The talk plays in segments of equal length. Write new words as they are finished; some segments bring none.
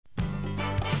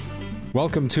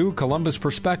Welcome to Columbus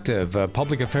Perspective, a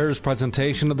public affairs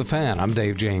presentation of The Fan. I'm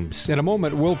Dave James. In a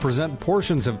moment, we'll present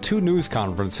portions of two news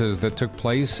conferences that took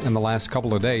place in the last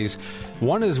couple of days.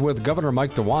 One is with Governor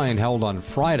Mike DeWine, held on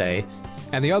Friday,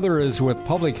 and the other is with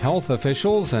public health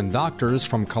officials and doctors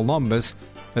from Columbus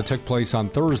that took place on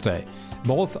Thursday.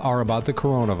 Both are about the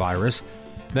coronavirus.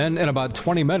 Then, in about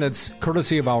 20 minutes,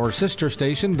 courtesy of our sister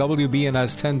station,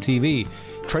 WBNS 10 TV,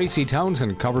 Tracy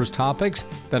Townsend covers topics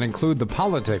that include the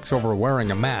politics over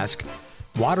wearing a mask,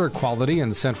 water quality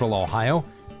in Central Ohio,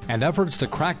 and efforts to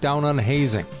crack down on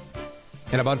hazing.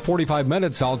 In about 45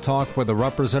 minutes, I'll talk with a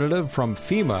representative from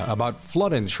FEMA about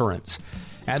flood insurance.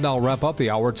 And I'll wrap up the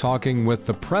hour talking with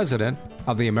the president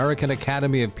of the American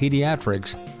Academy of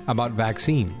Pediatrics about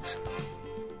vaccines.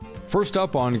 First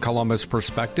up on Columbus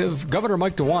Perspective, Governor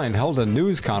Mike DeWine held a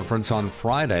news conference on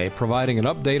Friday providing an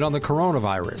update on the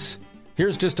coronavirus.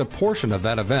 Here's just a portion of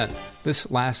that event. This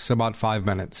lasts about 5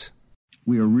 minutes.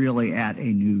 We are really at a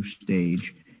new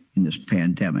stage in this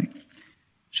pandemic.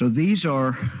 So these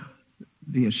are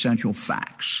the essential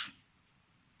facts.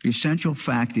 The essential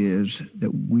fact is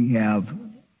that we have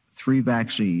 3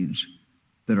 vaccines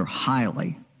that are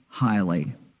highly,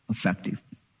 highly effective.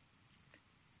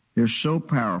 They're so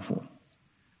powerful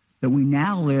that we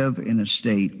now live in a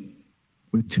state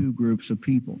with 2 groups of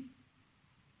people,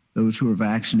 those who are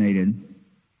vaccinated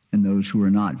and those who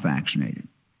are not vaccinated.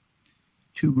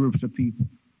 2 groups of people,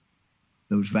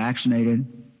 those vaccinated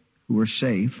who are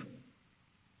safe,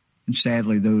 and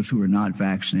sadly those who are not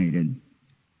vaccinated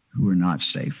who are not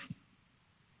safe.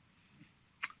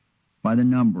 By the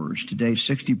numbers, today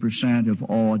 60% of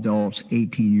all adults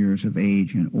 18 years of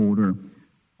age and older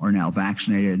are now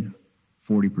vaccinated.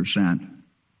 40%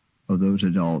 of those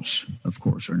adults, of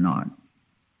course, are not.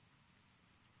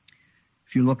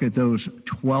 If you look at those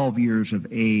 12 years of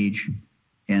age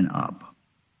and up,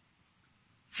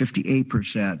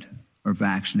 58% are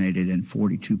vaccinated and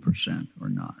 42% are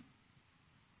not.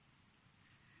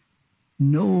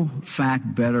 No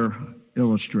fact better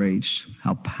illustrates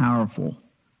how powerful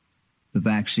the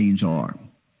vaccines are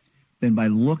than by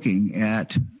looking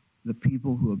at the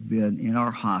people who have been in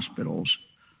our hospitals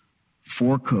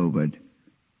for COVID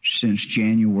since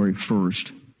January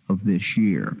 1st of this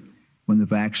year, when the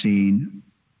vaccine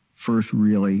first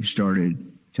really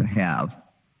started to have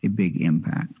a big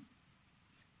impact.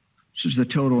 This is the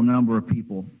total number of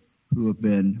people who have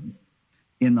been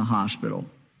in the hospital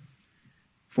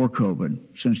for COVID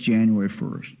since January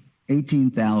 1st,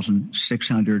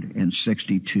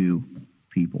 18,662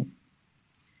 people.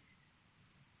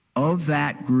 Of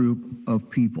that group of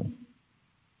people,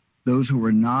 those who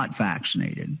were not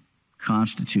vaccinated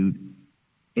constitute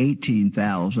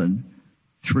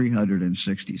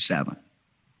 18,367.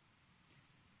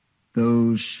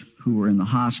 Those who were in the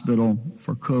hospital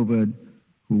for COVID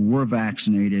who were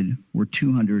vaccinated were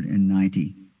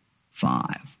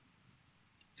 295.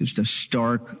 Just a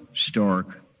stark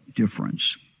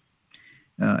difference.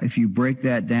 If you break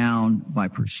that down by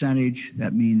percentage,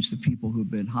 that means the people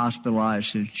who've been hospitalized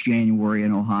since January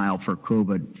in Ohio for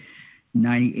COVID,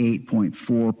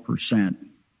 98.4%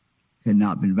 had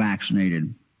not been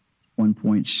vaccinated.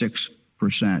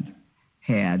 1.6%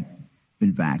 had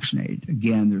been vaccinated.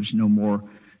 Again, there's no more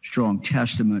strong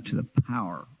testament to the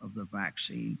power of the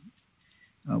vaccine.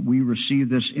 We receive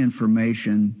this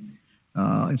information.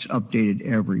 It's updated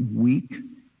every week.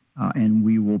 And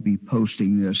we will be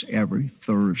posting this every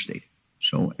Thursday.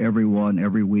 So everyone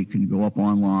every week can go up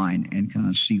online and kind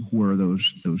of see where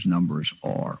those numbers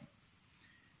are.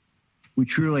 We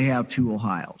truly have 2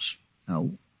 Ohios,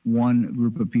 one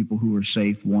group of people who are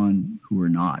safe, one who are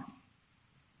not.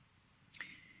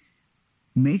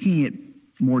 Making it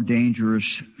more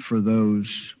dangerous for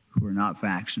those who are not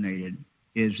vaccinated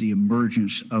is the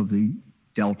emergence of the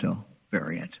Delta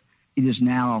variant. It is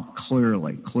now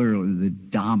clearly the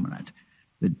dominant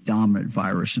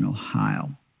virus in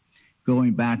Ohio.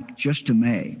 Going back just to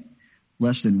May,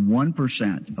 less than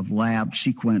 1% of lab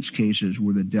sequence cases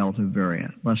were the Delta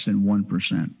variant, less than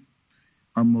 1%.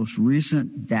 Our most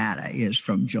recent data is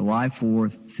from July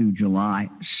 4th through July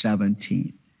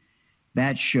 17th.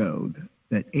 That showed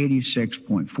that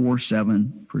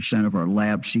 86.47% of our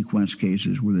lab sequence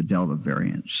cases were the Delta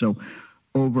variant. So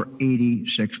over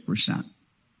 86%.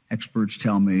 Experts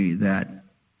tell me that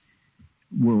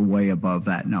we're way above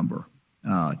that number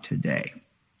today.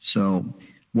 So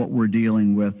what we're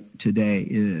dealing with today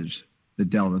is the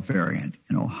Delta variant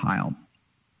in Ohio.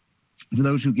 For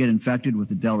those who get infected with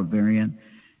the Delta variant,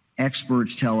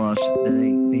 experts tell us that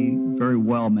they very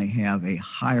well may have a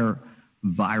higher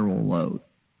viral load.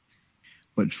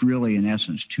 But it's really, in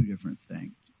essence, two different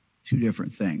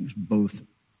things, both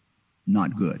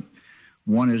not good.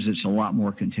 One is it's a lot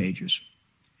more contagious.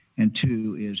 And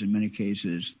two is, in many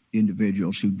cases,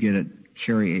 individuals who get it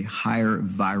carry a higher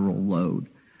viral load.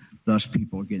 Thus,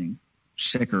 people are getting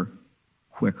sicker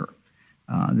quicker.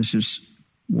 This is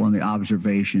one of the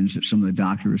observations that some of the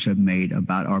doctors have made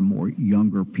about our more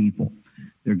younger people.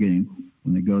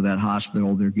 When they go to that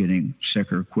hospital, they're getting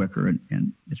sicker quicker,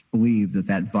 and it's believed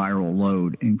that viral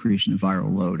load, increase in the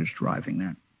viral load, is driving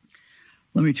that.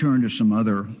 Let me turn to some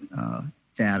other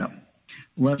data.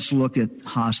 Let's look at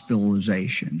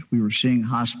hospitalizations. We were seeing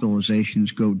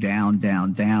hospitalizations go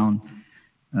down.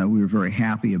 We were very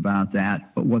happy about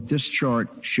that. But what this chart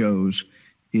shows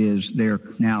is they're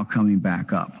now coming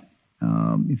back up.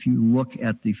 If you look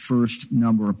at the first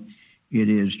number, it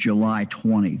is July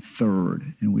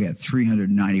 23rd, and we had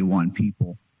 391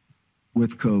 people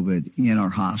with COVID in our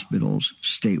hospitals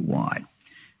statewide.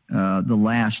 The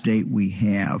last date we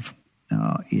have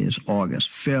is August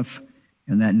 5th,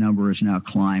 and that number has now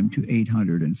climbed to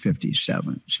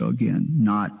 857. So again,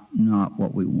 not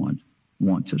what we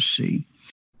want to see.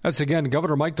 That's again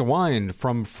Governor Mike DeWine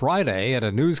from Friday at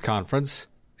a news conference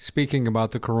speaking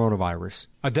about the coronavirus.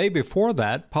 A day before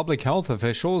that, public health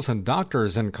officials and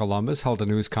doctors in Columbus held a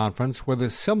news conference with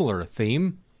a similar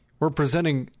theme. We're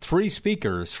presenting 3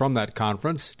 speakers from that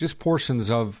conference, just portions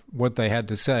of what they had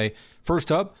to say.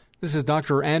 First up, this is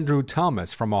Dr. Andrew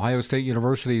Thomas from Ohio State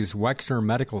University's Wexner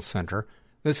Medical Center.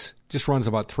 This just runs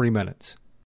about 3 minutes.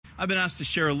 I've been asked to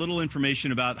share a little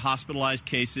information about hospitalized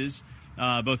cases,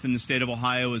 both in the state of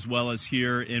Ohio as well as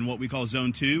here in what we call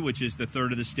Zone 2, which is the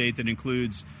third of the state that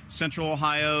includes Central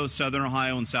Ohio, Southern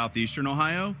Ohio, and Southeastern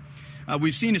Ohio.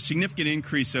 We've seen a significant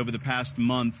increase over the past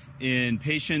month in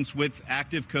patients with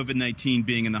active COVID-19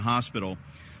 being in the hospital.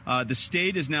 The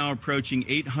state is now approaching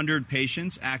 800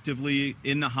 patients actively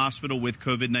in the hospital with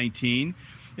COVID-19.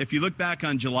 If you look back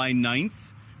on July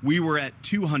 9th, we were at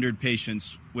 200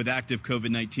 patients with active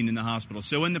COVID-19 in the hospital.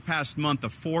 So in the past month, a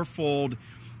 4-fold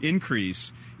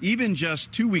increase. Even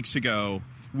just 2 weeks ago,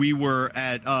 we were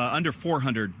at under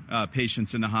 400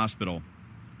 patients in the hospital.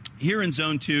 Here in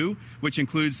Zone 2, which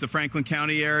includes the Franklin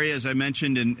County area, as I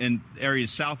mentioned, and areas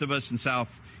south of us and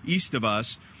southeast of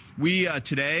us, we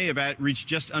today have reached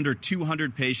just under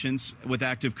 200 patients with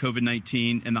active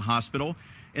COVID-19 in the hospital.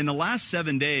 In the last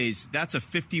 7 days, that's a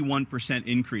 51%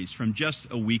 increase from just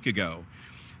a week ago.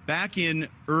 Back in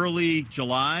early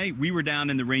July, we were down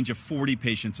in the range of 40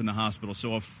 patients in the hospital,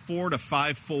 so a 4 to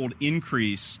 5-fold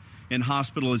increase in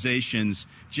hospitalizations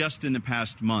just in the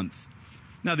past month.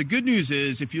 Now, the good news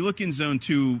is, if you look in Zone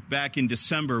 2, back in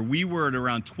December, we were at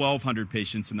around 1,200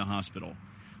 patients in the hospital.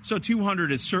 So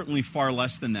 200 is certainly far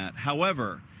less than that.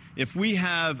 However, if we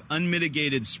have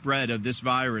unmitigated spread of this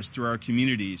virus through our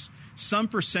communities, some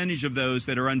percentage of those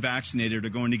that are unvaccinated are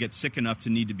going to get sick enough to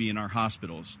need to be in our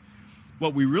hospitals.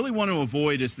 What we really want to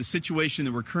avoid is the situation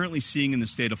that we're currently seeing in the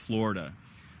state of Florida.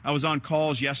 I was on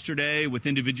calls yesterday with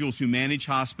individuals who manage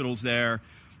hospitals there.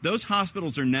 Those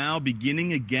hospitals are now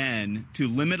beginning again to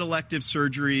limit elective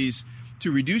surgeries,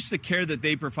 to reduce the care that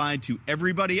they provide to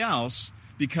everybody else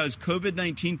because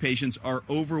COVID-19 patients are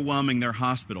overwhelming their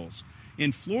hospitals.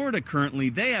 In Florida currently,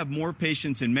 they have more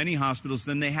patients in many hospitals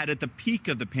than they had at the peak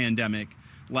of the pandemic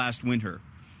last winter.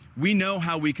 We know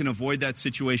how we can avoid that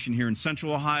situation here in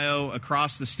Central Ohio,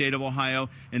 across the state of Ohio,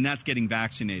 and that's getting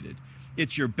vaccinated.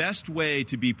 It's your best way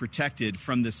to be protected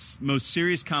from the most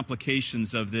serious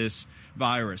complications of this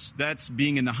virus. That's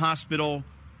being in the hospital,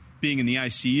 being in the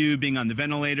ICU, being on the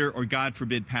ventilator, or God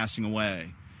forbid, passing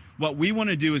away. What we want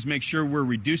to do is make sure we're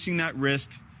reducing that risk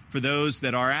for those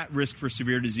that are at risk for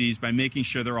severe disease by making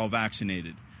sure they're all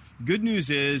vaccinated. Good news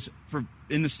is,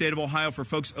 in the state of Ohio, for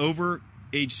folks over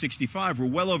age 65, we're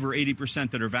well over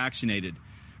 80% that are vaccinated,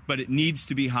 but it needs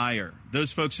to be higher.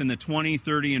 Those folks in the 20,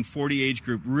 30, and 40 age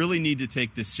group really need to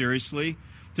take this seriously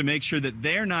to make sure that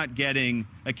they're not getting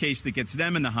a case that gets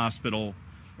them in the hospital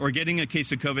or getting a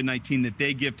case of COVID-19 that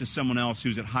they give to someone else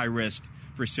who's at high risk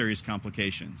for serious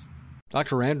complications.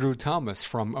 Dr. Andrew Thomas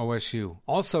from OSU.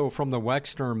 Also from the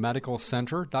Wexner Medical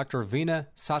Center, Dr. Veena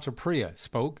Satapriya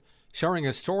spoke, sharing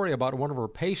a story about one of her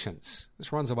patients.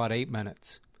 This runs about 8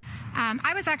 minutes.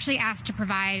 I was actually asked to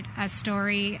provide a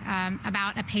story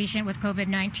about a patient with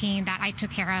COVID-19 that I took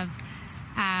care of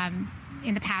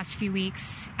in the past few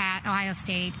weeks at Ohio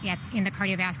State in the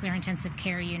cardiovascular intensive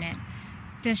care unit.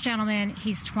 This gentleman,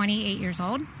 he's 28 years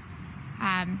old.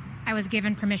 I was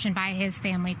given permission by his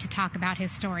family to talk about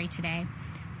his story today.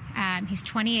 He's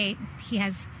 28. He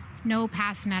has no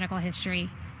past medical history.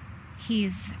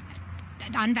 He's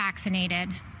unvaccinated.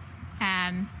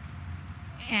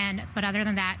 But other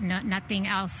than that, nothing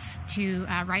else to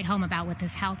write home about with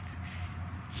his health.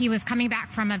 He was coming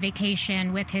back from a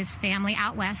vacation with his family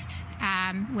out west,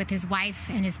 with his wife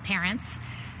and his parents.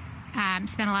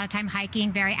 Spent a lot of time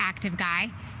hiking, very active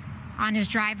guy. On his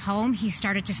drive home, he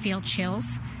started to feel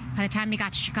chills. By the time he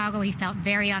got to Chicago, he felt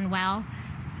very unwell.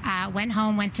 Went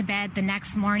home, went to bed. The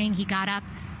next morning, he got up,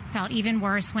 felt even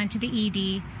worse, went to the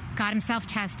ED, got himself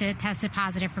tested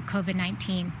positive for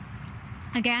COVID-19.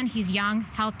 Again, he's young,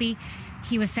 healthy.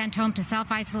 He was sent home to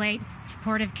self-isolate,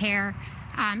 supportive care,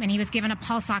 and he was given a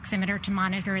pulse oximeter to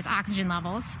monitor his oxygen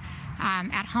levels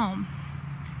at home.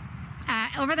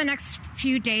 Over the next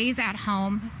few days at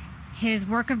home, his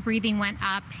work of breathing went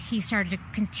up. He started to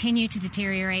continue to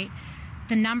deteriorate.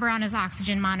 The number on his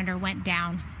oxygen monitor went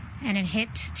down, and it hit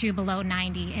to below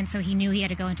 90, and so he knew he had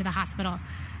to go into the hospital.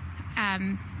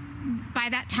 By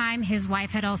that time, his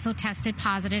wife had also tested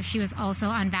positive. She was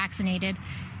also unvaccinated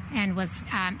and was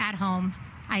at home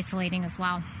isolating as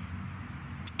well.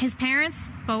 His parents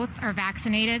both are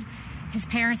vaccinated. His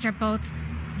parents are both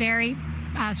very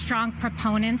strong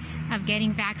proponents of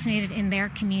getting vaccinated in their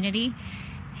community.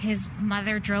 His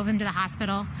mother drove him to the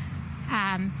hospital,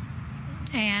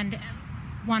 and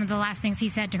one of the last things he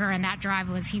said to her on that drive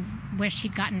was he wished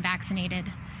he'd gotten vaccinated.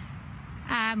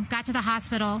 Got to the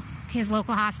hospital, his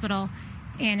local hospital,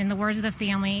 and in the words of the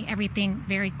family, everything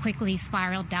very quickly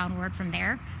spiraled downward from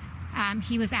there.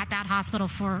 He was at that hospital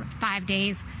for 5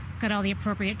 days, got all the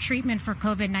appropriate treatment for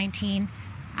COVID-19,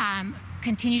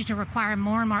 continued to require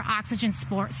more and more oxygen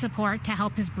support to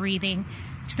help his breathing,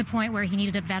 to the point where he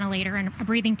needed a ventilator and a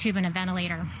breathing tube and a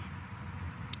ventilator.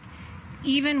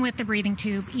 Even with the breathing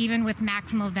tube, even with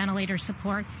maximal ventilator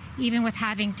support, even with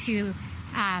having to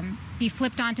be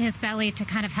flipped onto his belly to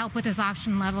kind of help with his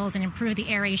oxygen levels and improve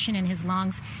the aeration in his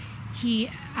lungs,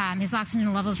 his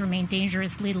oxygen levels remained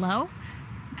dangerously low,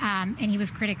 and he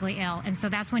was critically ill. And so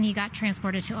that's when he got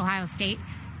transported to Ohio State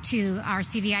to our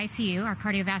CVICU, our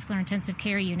cardiovascular intensive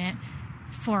care unit,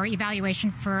 for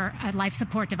evaluation for a life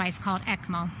support device called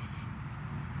ECMO.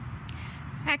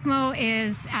 ECMO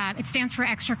it stands for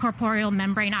extracorporeal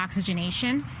membrane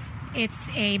oxygenation. It's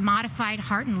a modified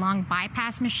heart and lung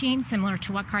bypass machine, similar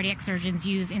to what cardiac surgeons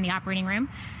use in the operating room.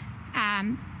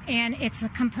 And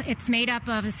it's made up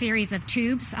of a series of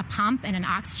tubes, a pump, and an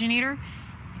oxygenator.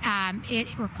 It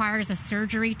requires a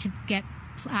surgery to get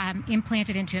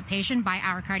implanted into a patient by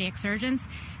our cardiac surgeons,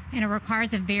 and it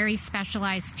requires a very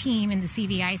specialized team in the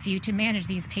CVICU to manage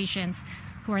these patients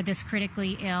who are this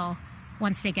critically ill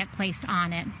once they get placed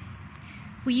on it.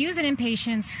 We use it in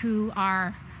patients who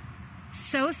are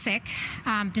so sick,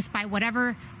 despite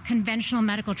whatever conventional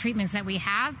medical treatments that we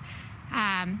have,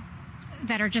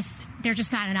 that they're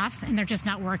just not enough, and they're just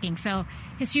not working. So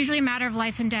it's usually a matter of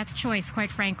life and death choice,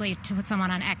 quite frankly, to put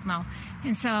someone on ECMO.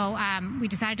 And so we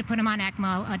decided to put him on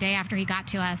ECMO a day after he got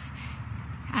to us.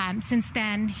 Since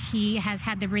then, he has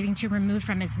had the breathing tube removed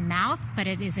from his mouth, but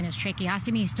it is in his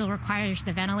tracheostomy. He still requires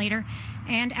the ventilator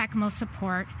and ECMO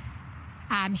support.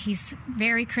 He's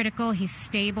very critical. He's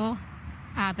stable,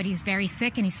 but he's very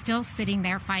sick, and he's still sitting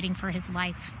there fighting for his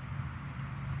life.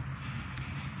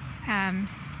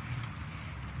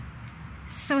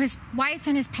 So his wife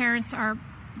and his parents are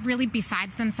really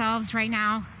besides themselves right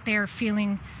now. They're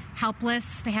feeling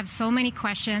helpless. They have so many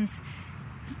questions.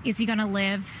 Is he going to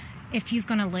live? If he's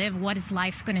going to live, what is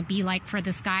life going to be like for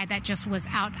this guy that just was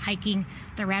out hiking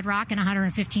the Red Rock in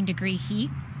 115-degree heat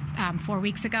 4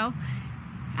 weeks ago?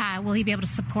 Will he be able to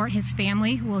support his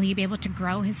family? Will he be able to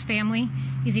grow his family?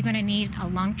 Is he going to need a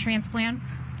lung transplant?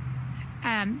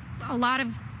 A lot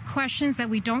of questions that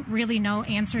we don't really know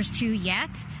answers to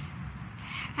yet.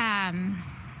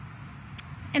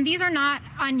 And these are not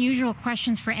unusual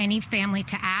questions for any family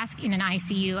to ask in an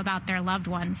ICU about their loved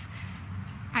ones.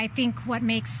 I think what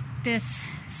makes this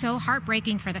so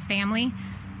heartbreaking for the family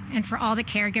and for all the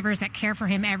caregivers that care for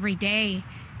him every day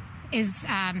is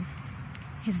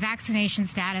his vaccination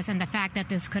status and the fact that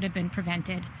this could have been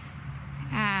prevented.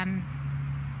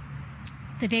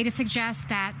 The data suggests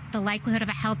that the likelihood of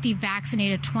a healthy,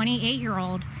 vaccinated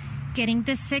 28-year-old getting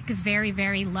this sick is very,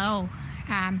 very low.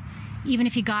 Even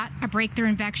if he got a breakthrough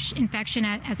infection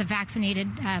as a vaccinated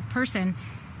person,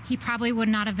 he probably would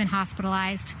not have been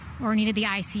hospitalized or needed the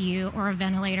ICU or a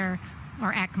ventilator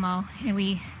or ECMO, and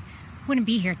we wouldn't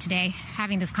be here today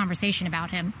having this conversation about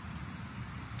him.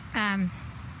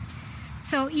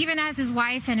 So even as his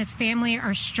wife and his family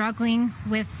are struggling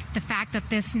with the fact that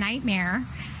this nightmare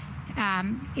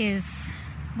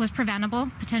was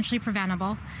preventable, potentially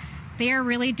preventable, they are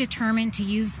really determined to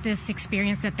use this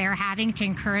experience that they're having to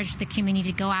encourage the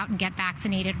community to go out and get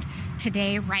vaccinated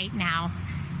today, right now.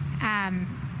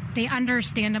 They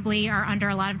understandably are under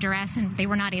a lot of duress, and they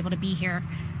were not able to be here.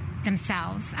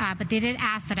 themselves, but they did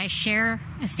ask that I share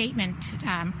a statement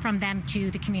from them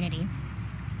to the community.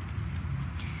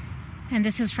 And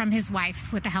this is from his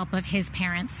wife with the help of his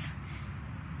parents.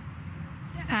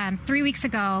 3 weeks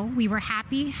ago, we were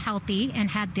happy, healthy, and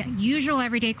had the usual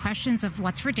everyday questions of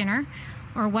what's for dinner,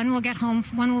 or when will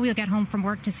we get home from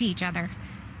work to see each other.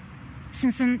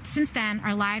 Since then,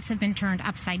 our lives have been turned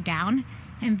upside down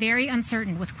and very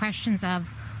uncertain, with questions of,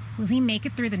 will he make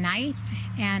it through the night?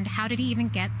 And how did he even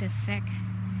get this sick?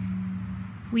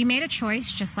 We made a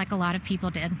choice, just like a lot of people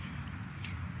did.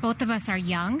 Both of us are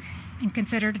young and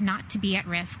considered not to be at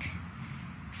risk,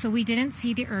 so we didn't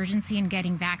see the urgency in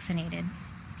getting vaccinated.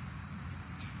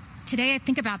 Today, I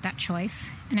think about that choice,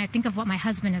 and I think of what my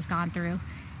husband has gone through,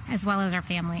 as well as our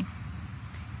family.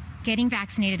 Getting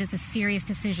vaccinated is a serious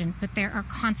decision, but there are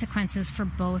consequences for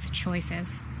both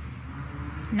choices.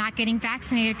 Not getting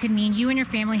vaccinated could mean you and your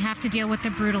family have to deal with the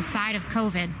brutal side of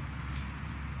COVID.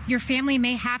 Your family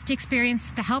may have to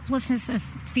experience the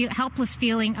helpless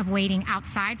feeling of waiting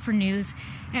outside for news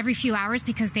every few hours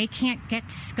because they can't get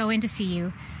to go in to see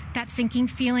you. That sinking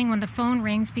feeling when the phone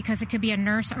rings because it could be a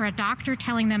nurse or a doctor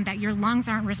telling them that your lungs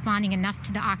aren't responding enough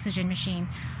to the oxygen machine.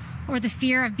 Or the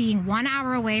fear of being 1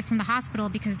 hour away from the hospital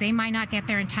because they might not get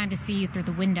there in time to see you through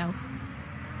the window.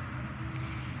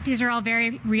 These are all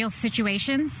very real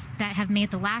situations that have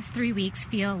made the last 3 weeks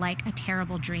feel like a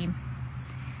terrible dream.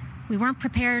 We weren't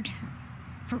prepared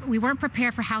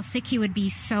for how sick he would be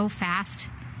so fast,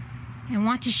 and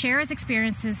want to share his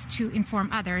experiences to inform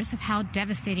others of how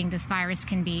devastating this virus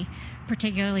can be,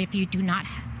 particularly if you do not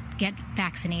get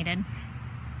vaccinated.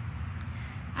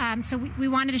 So we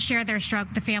wanted to share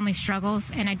the family's struggles,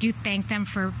 and I do thank them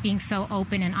for being so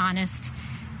open and honest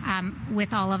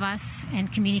with all of us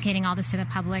and communicating all this to the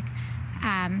public.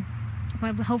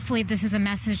 But hopefully this is a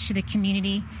message to the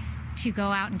community to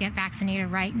go out and get vaccinated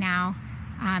right now.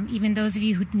 Even those of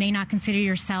you who may not consider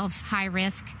yourselves high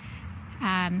risk,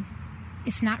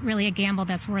 it's not really a gamble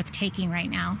that's worth taking right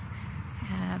now.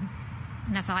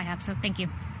 And that's all I have, so thank you.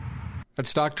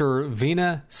 That's Dr.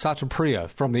 Veena Satyapriya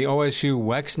from the OSU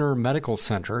Wexner Medical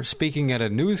Center speaking at a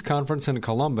news conference in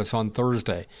Columbus on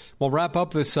Thursday. We'll wrap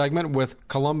up this segment with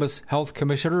Columbus Health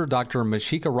Commissioner Dr.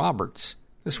 Mashika Roberts.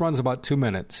 This runs about 2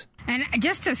 minutes. And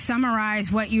just to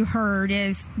summarize what you heard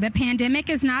is the pandemic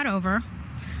is not over.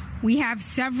 We have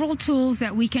several tools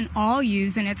that we can all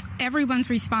use, and it's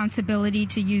everyone's responsibility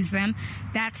to use them.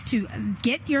 That's to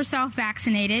get yourself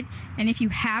vaccinated, and if you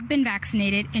have been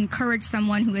vaccinated, encourage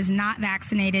someone who is not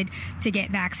vaccinated to get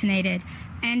vaccinated,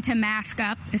 and to mask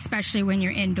up, especially when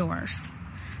you're indoors.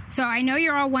 So I know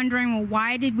you're all wondering, well,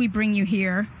 why did we bring you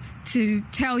here? To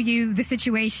tell you the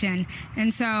situation.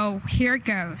 And so here it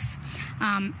goes.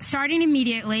 Starting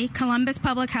immediately, Columbus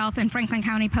Public Health and Franklin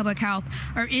County Public Health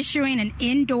are issuing an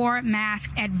indoor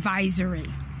mask advisory.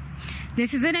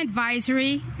 This is an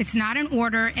advisory, it's not an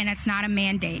order, and it's not a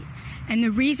mandate. And the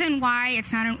reason why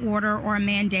it's not an order or a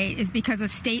mandate is because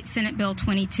of State Senate Bill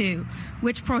 22,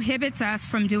 which prohibits us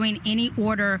from doing any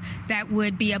order that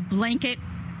would be a blanket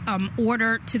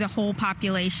order to the whole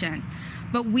population.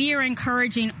 But we are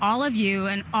encouraging all of you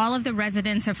and all of the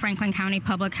residents of Franklin County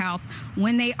Public Health,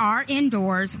 when they are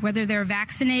indoors, whether they're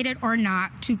vaccinated or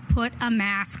not, to put a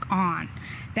mask on.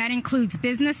 That includes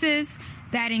businesses,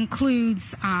 that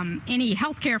includes any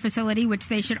healthcare facility, which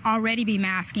they should already be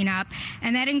masking up,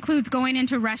 and that includes going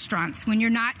into restaurants. When you're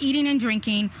not eating and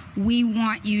drinking, we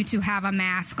want you to have a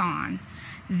mask on.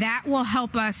 That will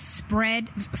help us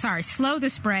slow the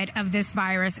spread of this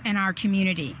virus in our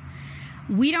community.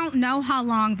 We don't know how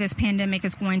long this pandemic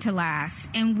is going to last,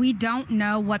 and we don't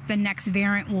know what the next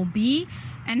variant will be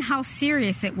and how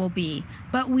serious it will be.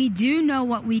 But we do know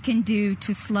what we can do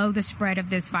to slow the spread of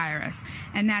this virus,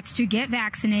 and that's to get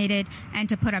vaccinated and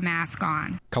to put a mask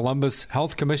on. Columbus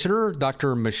Health Commissioner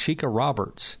Dr. Mashika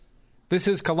Roberts. This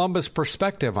is Columbus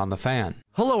Perspective on the Fan.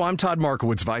 Hello, I'm Todd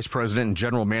Markowitz, Vice President and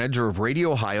General Manager of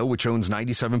Radio Ohio, which owns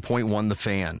 97.1 The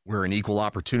Fan. We're an equal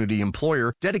opportunity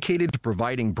employer dedicated to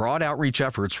providing broad outreach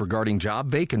efforts regarding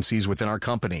job vacancies within our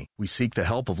company. We seek the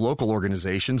help of local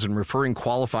organizations in referring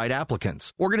qualified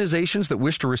applicants. Organizations that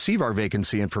wish to receive our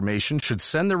vacancy information should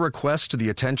send their requests to the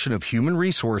attention of Human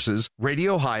Resources,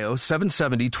 Radio Ohio,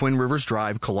 770 Twin Rivers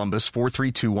Drive, Columbus,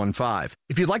 43215.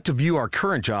 If you'd like to view our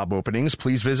current job openings,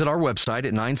 please visit our website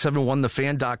at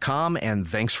 971thefan.com, and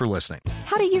thanks for listening.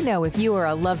 How do you know if you or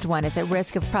a loved one is at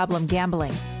risk of problem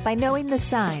gambling? by knowing the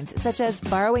signs such as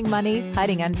borrowing money,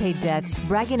 hiding unpaid debts,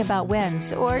 bragging about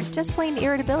wins, or just plain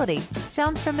irritability.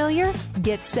 Sound familiar?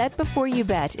 Get Set Before You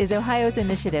Bet is Ohio's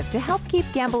initiative to help keep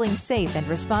gambling safe and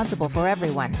responsible for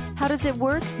everyone. How does it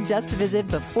work? Just visit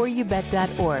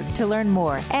beforeyoubet.org to learn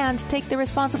more and take the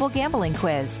responsible gambling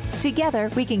quiz. Together,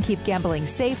 we can keep gambling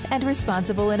safe and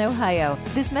responsible in Ohio.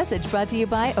 This message brought to you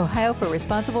by Ohio for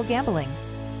Responsible Gambling.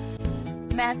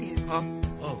 Matthew. Huh?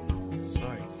 Oh,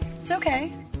 sorry. It's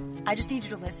okay. I just need you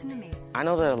to listen to me. I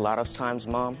know that a lot of times,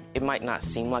 Mom, it might not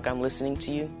seem like I'm listening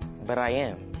to you, but I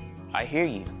am. I hear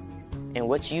you. And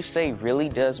what you say really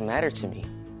does matter to me.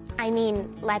 I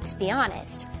mean, let's be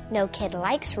honest. No kid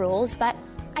likes rules, but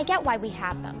I get why we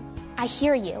have them. I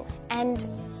hear you, and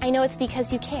I know it's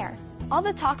because you care. All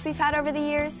the talks we've had over the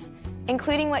years,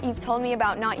 including what you've told me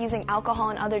about not using alcohol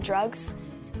and other drugs,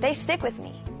 they stick with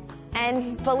me.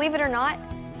 And believe it or not,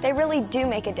 they really do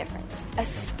make a difference,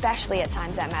 especially at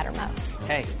times that matter most.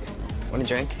 Hey, want a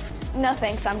drink? No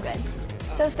thanks, I'm good.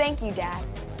 So thank you, Dad,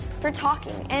 for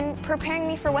talking and preparing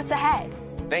me for what's ahead.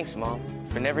 Thanks, Mom,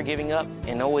 for never giving up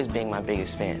and always being my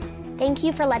biggest fan. Thank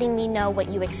you for letting me know what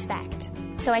you expect,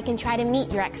 so I can try to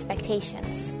meet your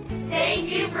expectations. Thank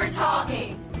you for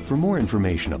talking. For more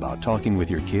information about talking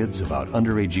with your kids about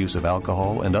underage use of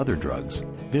alcohol and other drugs,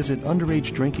 visit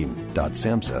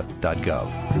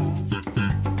underagedrinking.samhsa.gov.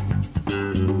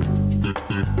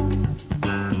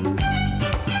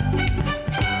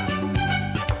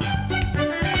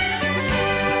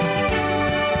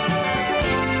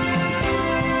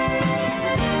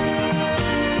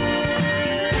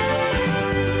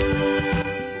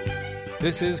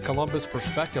 This is Columbus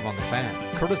Perspective on the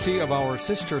Fan, courtesy of our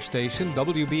sister station,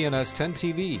 WBNS 10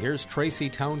 TV. Here's Tracy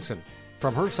Townsend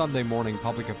from her Sunday morning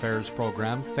public affairs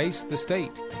program, Face the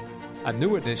State. A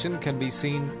new edition can be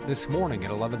seen this morning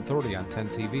at 11:30 on 10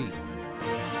 TV.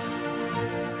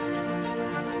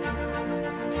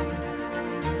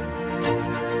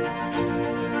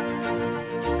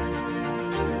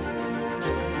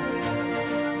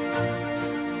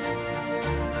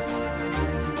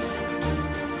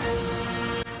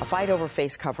 Fight over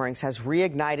face coverings has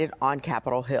reignited on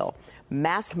Capitol Hill.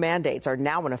 Mask mandates are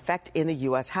now in effect in the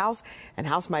U.S. House, and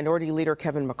House Minority Leader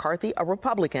Kevin McCarthy, a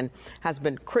Republican, has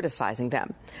been criticizing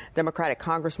them. Democratic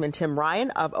Congressman Tim Ryan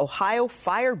of Ohio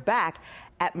fired back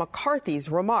at McCarthy's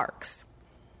remarks.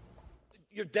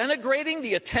 You're denigrating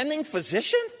the attending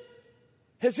physician?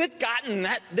 Has it gotten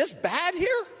this bad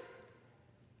here?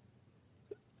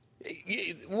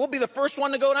 We'll be the first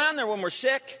one to go down there when we're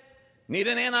sick, need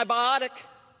an antibiotic.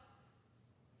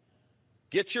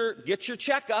 Get your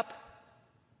checkup.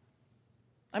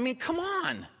 I mean, come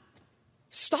on.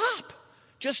 Stop.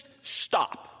 Just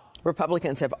stop.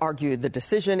 Republicans have argued the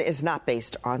decision is not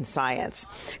based on science.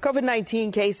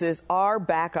 COVID-19 cases are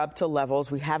back up to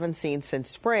levels we haven't seen since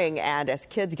spring, and as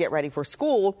kids get ready for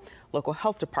school, local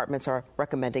health departments are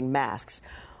recommending masks.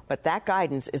 But that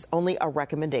guidance is only a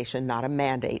recommendation, not a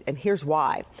mandate. And here's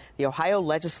why. The Ohio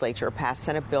legislature passed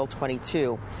Senate Bill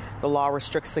 22. The law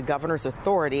restricts the governor's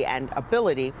authority and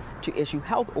ability to issue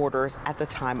health orders at the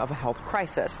time of a health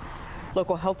crisis.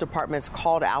 Local health departments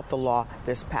called out the law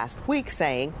this past week,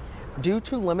 saying, due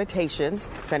to limitations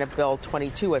Senate Bill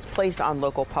 22 has placed on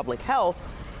local public health,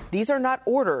 these are not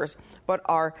orders, but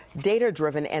are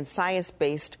data-driven and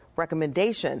science-based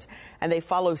recommendations, and they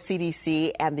follow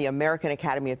CDC and the American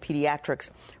Academy of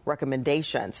Pediatrics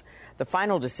recommendations. The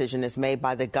final decision is made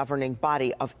by the governing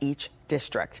body of each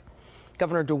district.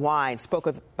 Governor DeWine spoke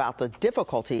about the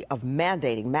difficulty of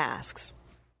mandating masks.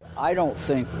 I don't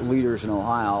think leaders in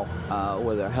Ohio,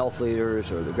 whether health leaders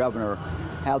or the governor,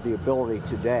 have the ability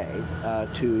today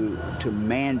to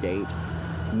mandate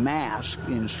masks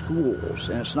in schools.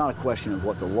 And it's not a question of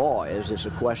what the law is. It's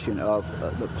a question of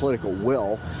the political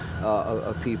will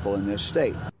of people in this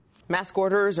state. Mask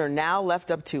orders are now left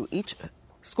up to each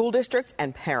school district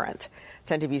and parent.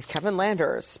 10 TV's Kevin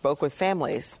Landers spoke with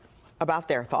families about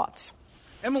their thoughts.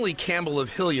 Emily Campbell of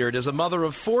Hilliard is a mother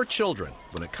of 4 children.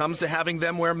 When it comes to having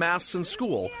them wear masks in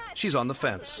school, she's on the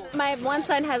fence. My one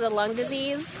son has a lung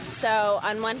disease, so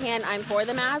on one hand I'm for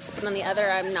the mask, but on the other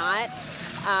I'm not.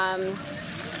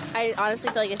 I honestly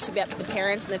feel like it should be up to the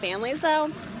parents and the families, though.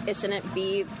 It shouldn't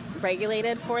be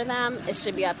regulated for them. It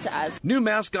should be up to us. New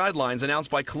mask guidelines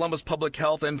announced by Columbus Public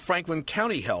Health and Franklin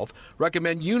County Health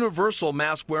recommend universal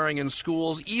mask wearing in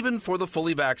schools, even for the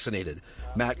fully vaccinated.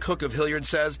 Matt Cook of Hilliard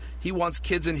says he wants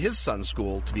kids in his son's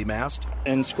school to be masked.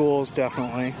 In schools,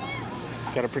 definitely.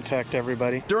 Got to protect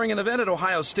everybody. During an event at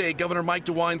Ohio State, Governor Mike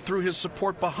DeWine threw his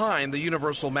support behind the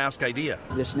universal mask idea.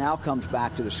 This now comes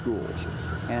back to the schools,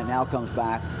 and it now comes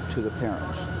back to the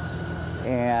parents.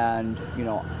 And,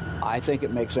 I think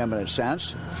it makes eminent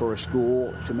sense for a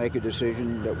school to make a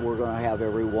decision that we're going to have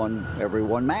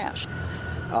everyone masked.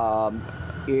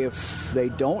 If they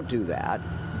don't do that,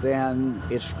 then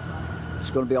it's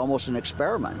going to be almost an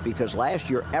experiment, because last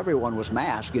year everyone was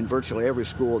masked in virtually every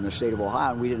school in the state of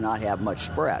Ohio, and we did not have much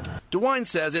spread. DeWine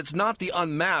says it's not the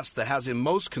unmasked that has him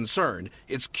most concerned.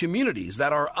 It's communities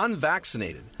that are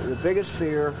unvaccinated. The biggest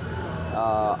fear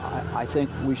I think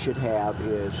we should have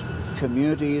is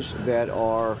communities that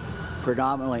are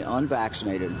predominantly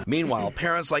unvaccinated. Meanwhile,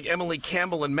 parents like Emily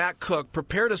Campbell and Matt Cook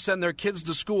prepare to send their kids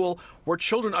to school where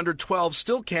children under 12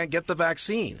 still can't get the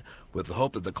vaccine, with the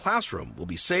hope that the classroom will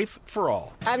be safe for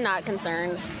all. I'm not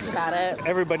concerned about it.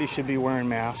 Everybody should be wearing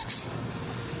masks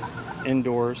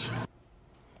indoors.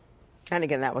 And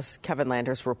again, that was Kevin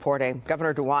Landers reporting.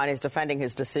 Governor DeWine is defending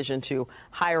his decision to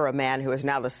hire a man who is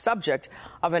now the subject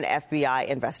of an FBI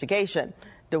investigation.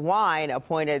 DeWine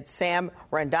appointed Sam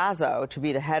Randazzo to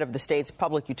be the head of the state's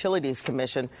Public Utilities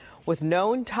Commission with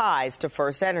known ties to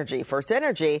First Energy. First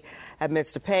Energy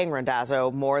admits to paying Randazzo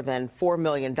more than $4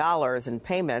 million in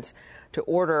payments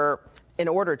in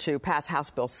order to pass House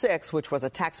Bill 6, which was a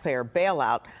taxpayer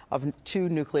bailout of 2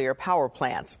 nuclear power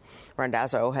plants.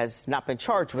 Randazzo has not been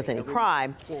charged with any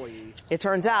crime. It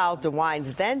turns out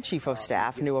DeWine's then chief of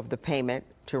staff knew of the payment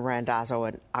to Randazzo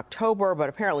in October, but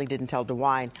apparently didn't tell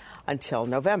DeWine until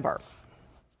November.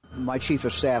 My chief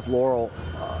of staff, Laurel,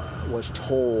 was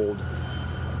told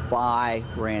by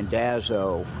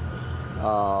Randazzo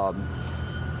about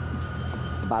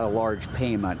a large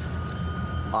payment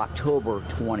October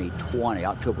 2020,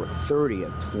 October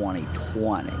 30th,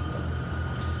 2020.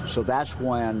 So that's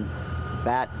when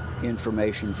that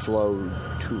information flowed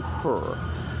to her.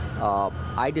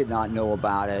 I did not know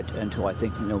about it until I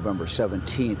think November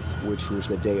 17th, which was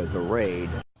the day of the raid.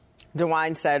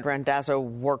 DeWine said Randazzo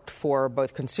worked for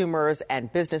both consumers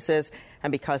and businesses,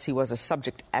 and because he was a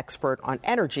subject expert on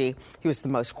energy, he was the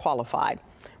most qualified.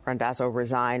 Randazzo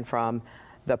resigned from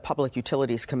the Public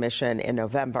Utilities Commission in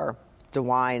November.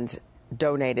 DeWine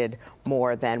donated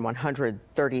more than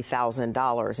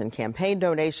 $130,000 in campaign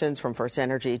donations from First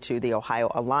Energy to the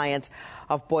Ohio Alliance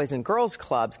of Boys and Girls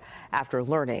Clubs after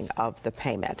learning of the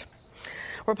payment.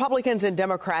 Republicans and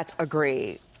Democrats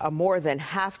agree a more than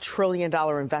 $500 billion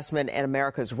investment in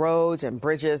America's roads and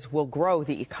bridges will grow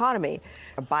the economy.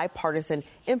 A bipartisan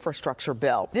infrastructure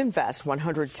bill invests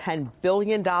 $110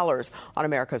 billion on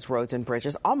America's roads and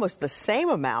bridges. Almost the same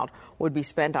amount would be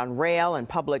spent on rail and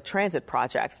public transit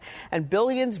projects, and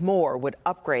billions more would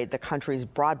upgrade the country's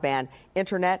broadband,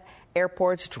 internet,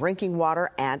 airports, drinking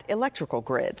water, and electrical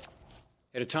grid.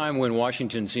 At a time when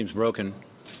Washington seems broken,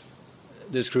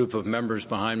 this group of members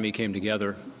behind me came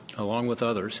together, along with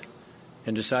others,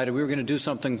 and decided we were going to do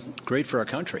something great for our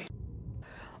country.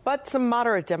 But some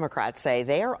moderate Democrats say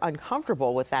they are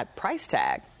uncomfortable with that price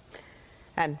tag.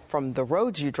 And from the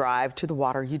roads you drive to the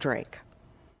water you drink.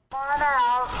 On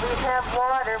out, we have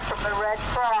water from the Red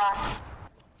Cross.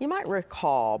 You might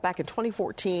recall back in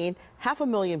 2014,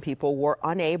 500,000 people were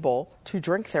unable to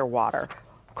drink their water,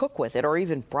 cook with it, or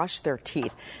even brush their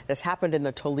teeth. This happened in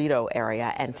the Toledo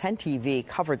area, and 10 TV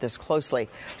covered this closely.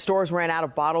 Stores ran out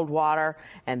of bottled water,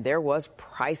 and there was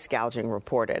price gouging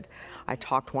reported. I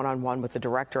talked one-on-one with the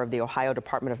director of the Ohio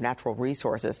Department of Natural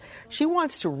Resources. She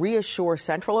wants to reassure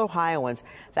Central Ohioans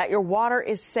that your water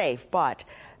is safe, but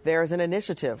there's an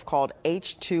initiative called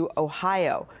H2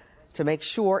 Ohio to make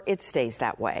sure it stays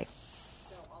that way.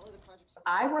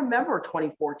 I remember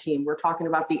 2014, we're talking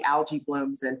about the algae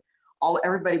blooms and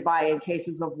everybody buying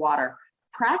cases of water.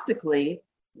 Practically,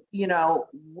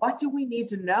 what do we need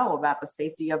to know about the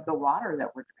safety of the water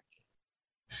that we're drinking?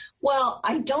 Well,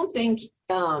 I don't think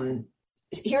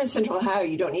here in Central Ohio,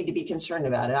 you don't need to be concerned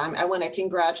about it. I want to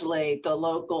congratulate the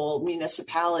local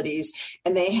municipalities,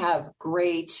 and they have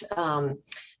great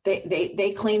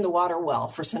they clean the water well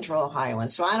for Central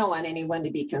Ohioans. So I don't want anyone to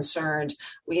be concerned,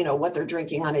 what they're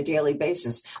drinking on a daily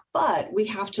basis. But we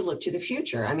have to look to the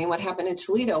future. I mean, what happened in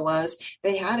Toledo was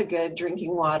they had a good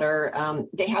drinking water.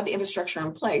 They had the infrastructure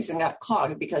in place and got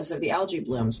clogged because of the algae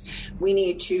blooms. We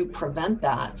need to prevent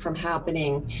that from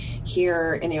happening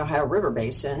here in the Ohio River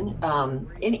Basin,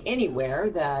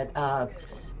 anywhere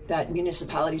that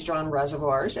municipalities draw on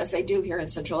reservoirs, as they do here in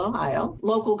Central Ohio.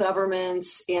 Local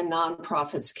governments and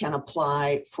nonprofits can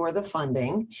apply for the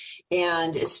funding,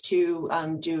 and it's to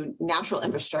do natural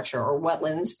infrastructure or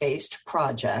wetlands-based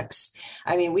projects.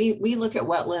 I mean, we look at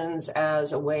wetlands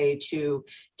as a way to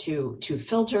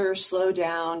filter, slow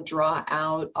down, draw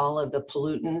out all of the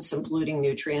pollutants and polluting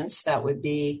nutrients that would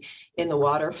be in the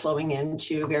water flowing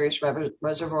into various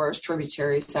reservoirs,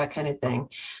 tributaries, that kind of thing.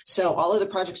 So all of the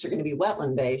projects are going to be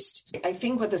wetland-based. waste. I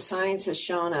think what the science has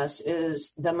shown us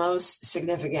is the most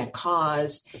significant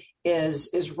cause is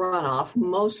runoff,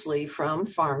 mostly from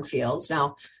farm fields.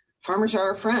 Now, farmers are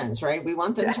our friends, right? We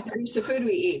want them to produce the food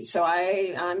we eat. So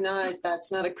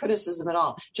that's not a criticism at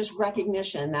all. Just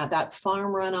recognition that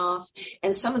farm runoff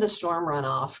and some of the storm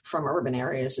runoff from urban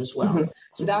areas as well. Mm-hmm.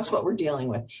 So that's what we're dealing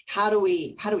with. How do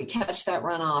we catch that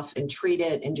runoff and treat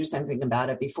it and do something about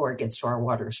it before it gets to our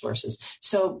water sources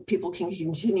so people can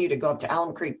continue to go up to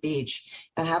Alum Creek Beach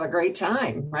and have a great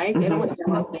time, right? Mm-hmm. They don't want to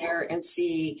go up there and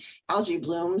see algae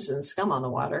blooms and scum on the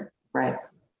water. Right.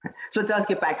 So it does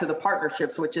get back to the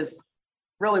partnerships, which is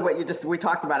really what we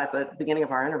talked about at the beginning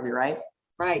of our interview, right?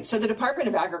 Right. So the Department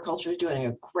of Agriculture is doing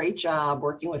a great job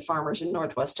working with farmers in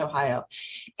Northwest Ohio.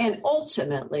 And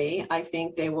ultimately, I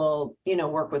think they will,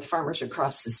 work with farmers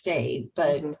across the state.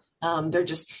 But they're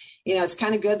just, it's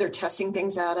kind of good. They're testing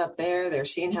things out up there. They're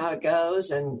seeing how it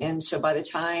goes. And so by the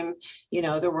time,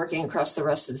 they're working across the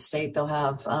rest of the state, they'll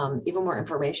have even more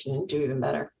information and do even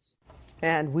better.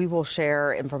 And we will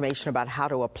share information about how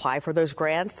to apply for those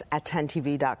grants at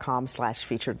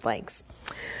 10tv.com/featured links.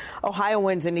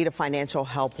 Ohioans in need of financial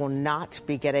help will not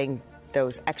be getting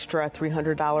those extra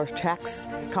 $300 checks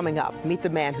coming up. Meet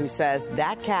the man who says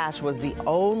that cash was the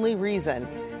only reason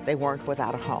they weren't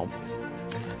without a home.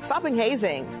 Stopping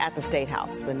hazing at the State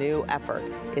House. The new effort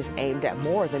is aimed at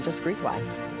more than just Greek life.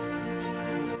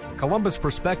 Columbus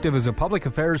Perspective is a public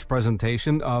affairs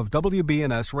presentation of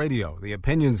WBNS Radio. The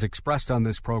opinions expressed on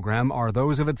this program are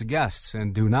those of its guests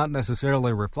and do not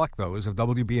necessarily reflect those of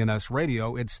WBNS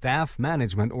Radio, its staff,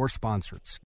 management, or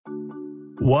sponsors.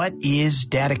 What is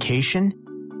dedication?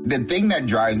 The thing that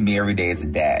drives me every day as a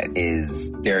dad is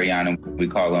Dariana. We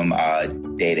call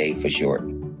him Day-Day for short.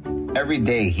 Every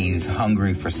day he's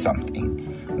hungry for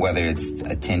something, whether it's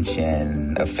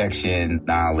attention, affection,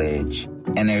 knowledge.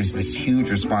 And there's this huge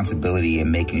responsibility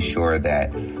in making sure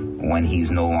that when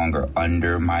he's no longer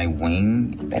under my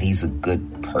wing, that he's a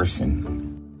good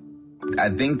person. I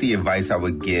think the advice I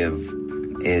would give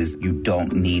is you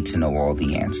don't need to know all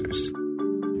the answers.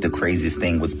 The craziest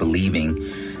thing was believing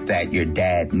that your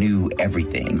dad knew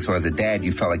everything. So as a dad,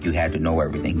 you felt like you had to know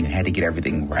everything. You had to get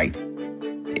everything right.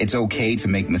 It's okay to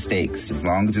make mistakes. As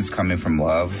long as it's coming from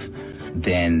love,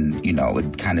 then,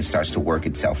 it kind of starts to work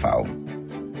itself out.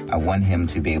 I want him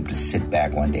to be able to sit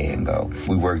back one day and go,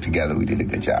 we worked together, we did a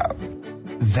good job.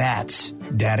 That's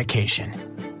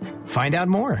dedication. Find out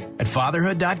more at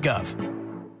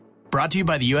fatherhood.gov. Brought to you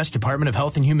by the U.S. Department of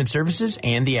Health and Human Services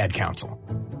and the Ad Council.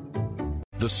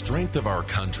 The strength of our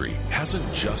country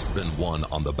hasn't just been won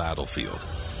on the battlefield.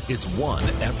 It's won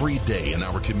every day in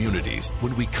our communities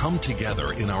when we come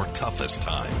together in our toughest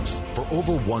times. For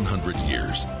over 100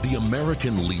 years, the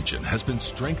American Legion has been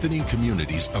strengthening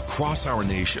communities across our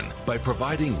nation by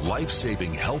providing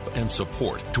life-saving help and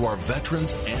support to our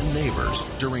veterans and neighbors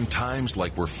during times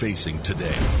like we're facing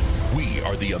today. We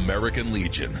are the American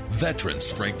Legion, Veterans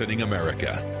Strengthening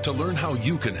America. To learn how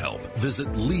you can help,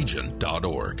 visit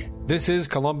legion.org. This is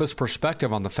Columbus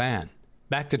Perspective on the Fan.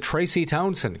 Back to Tracy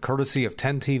Townsend, courtesy of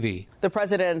 10 TV. The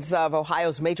presidents of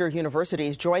Ohio's major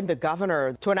universities joined the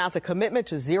governor to announce a commitment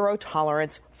to zero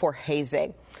tolerance for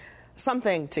hazing.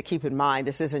 Something to keep in mind,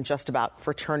 this isn't just about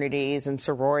fraternities and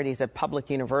sororities at public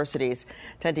universities.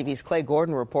 10 TV's Clay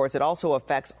Gordon reports it also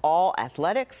affects all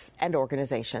athletics and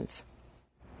organizations.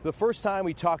 The first time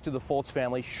we talked to the Foltz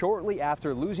family shortly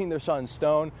after losing their son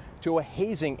Stone to a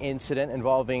hazing incident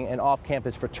involving an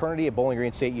off-campus fraternity at Bowling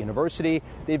Green State University,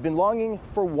 they've been longing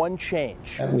for one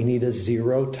change. We need a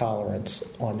zero tolerance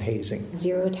on hazing.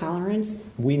 Zero tolerance?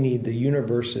 We need the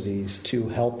universities to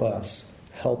help us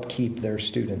help keep their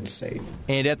students safe.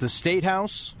 And at the State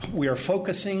House, we are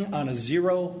focusing on a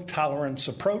zero tolerance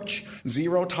approach.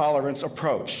 Zero tolerance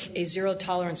approach. A zero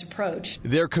tolerance approach.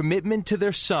 Their commitment to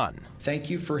their son.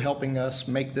 Thank you for helping us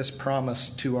make this promise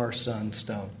to our son,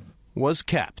 Stone. Was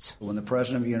kept. When the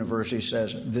president of the university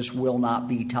says this will not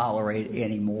be tolerated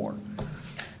anymore,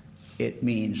 it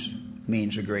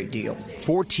means a great deal.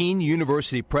 14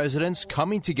 university presidents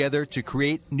coming together to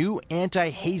create new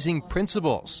anti-hazing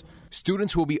principles.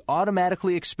 Students will be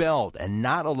automatically expelled and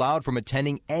not allowed from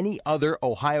attending any other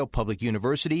Ohio public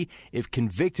university if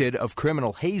convicted of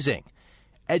criminal hazing.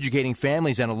 Educating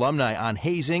families and alumni on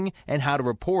hazing and how to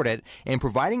report it, and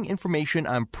providing information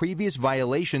on previous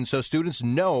violations so students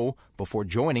know before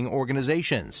joining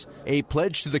organizations. A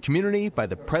pledge to the community by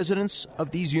the presidents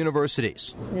of these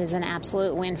universities. It is an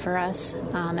absolute win for us.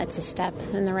 It's a step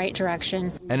in the right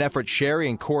direction. An effort Sherry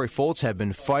and Corey Foltz have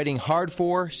been fighting hard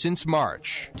for since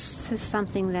March. This is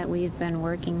something that we've been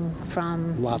working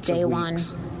from Lots day of one.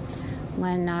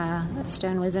 When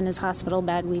Stone was in his hospital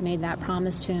bed, we made that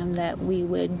promise to him that we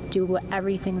would do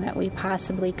everything that we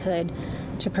possibly could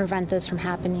to prevent this from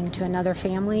happening to another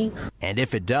family. And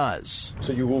if it does.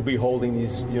 So you will be holding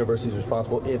these universities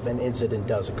responsible if an incident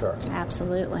does occur?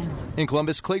 Absolutely. In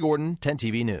Columbus, Clay Gordon, 10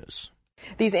 TV News.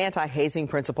 These anti-hazing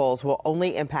principles will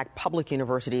only impact public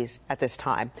universities at this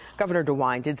time. Governor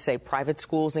DeWine did say private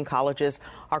schools and colleges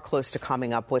are close to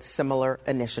coming up with similar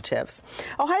initiatives.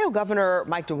 Ohio Governor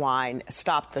Mike DeWine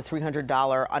stopped the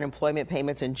 $300 unemployment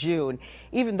payments in June,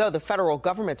 even though the federal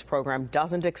government's program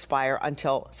doesn't expire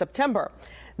until September.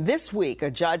 This week, a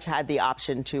judge had the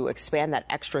option to expand that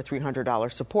extra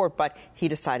 $300 support, but he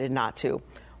decided not to.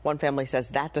 One family says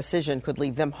that decision could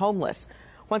leave them homeless.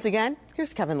 Once again,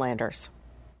 here's Kevin Landers.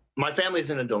 My family's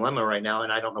in a dilemma right now,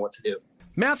 and I don't know what to do.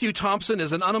 Matthew Thompson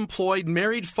is an unemployed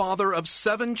married father of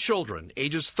 7 children,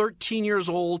 ages 13 years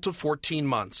old to 14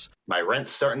 months. My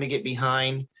rent's starting to get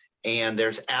behind, and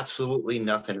there's absolutely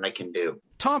nothing I can do.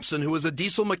 Thompson, who is a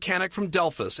diesel mechanic from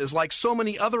Delphus, is like so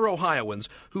many other Ohioans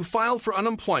who filed for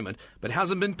unemployment but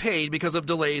hasn't been paid because of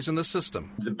delays in the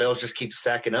system. The bills just keep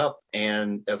stacking up,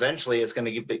 and eventually it's going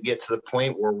to get to the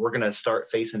point where we're going to start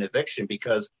facing eviction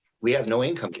because we have no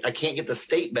income. I can't get the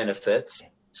state benefits.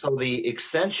 So the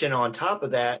extension on top of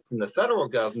that from the federal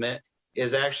government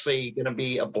is actually going to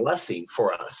be a blessing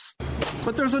for us.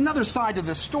 But there's another side to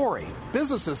this story.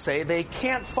 Businesses say they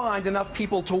can't find enough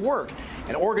people to work.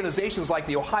 And organizations like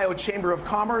the Ohio Chamber of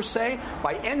Commerce say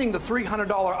by ending the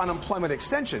 $300 unemployment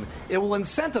extension, it will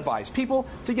incentivize people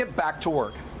to get back to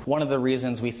work. One of the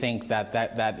reasons we think that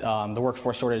the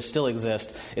workforce shortage still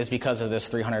exists is because of this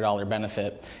 $300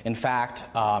 benefit. In fact,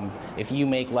 if you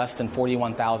make less than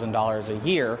 $41,000 a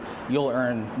year, you'll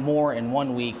earn more in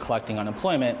 1 week collecting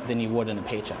unemployment than you would in a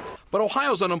paycheck. But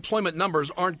Ohio's unemployment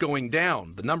numbers aren't going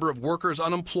down. The number of workers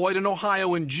unemployed in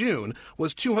Ohio in June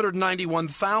was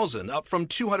 291,000, up from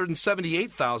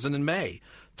 278,000 in May.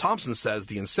 Thompson says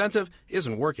the incentive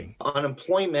isn't working.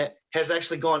 Unemployment has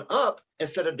actually gone up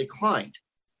instead of declined.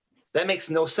 That makes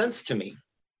no sense to me.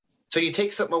 So you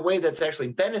take something away that's actually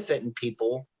benefiting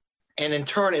people, and in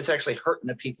turn, it's actually hurting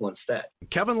the people instead.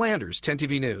 Kevin Landers, 10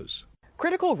 TV News.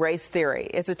 Critical race theory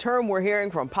is a term we're hearing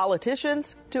from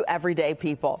politicians to everyday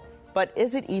people. But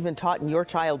is it even taught in your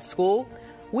child's school?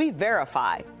 We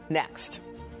verify next.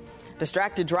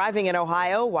 Distracted driving in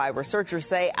Ohio, why researchers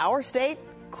say our state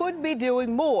could be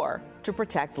doing more to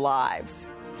protect lives.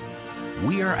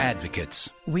 We are advocates.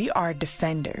 We are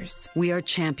defenders. We are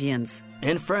champions.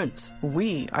 And friends.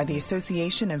 We are the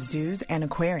Association of Zoos and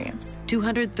Aquariums.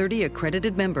 230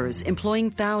 accredited members employing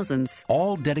thousands.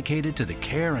 All dedicated to the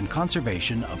care and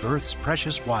conservation of Earth's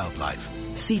precious wildlife.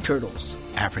 Sea turtles.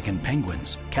 African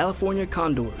penguins. California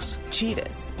condors.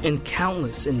 Cheetahs. And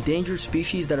countless endangered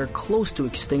species that are close to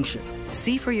extinction.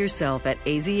 See for yourself at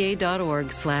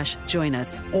aza.org/join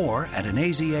us. Or at an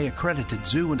AZA accredited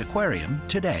zoo and aquarium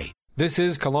today. This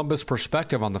is Columbus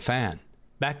Perspective on the Fan.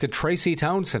 Back to Tracy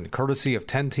Townsend, courtesy of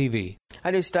 10 TV.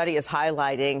 A new study is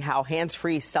highlighting how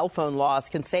hands-free cell phone laws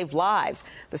can save lives.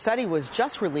 The study was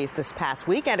just released this past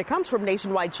week, and it comes from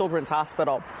Nationwide Children's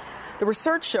Hospital. The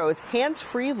research shows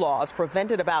hands-free laws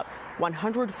prevented about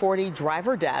 140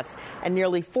 driver deaths and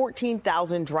nearly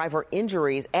 14,000 driver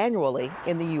injuries annually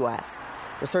in the U.S.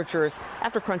 Researchers,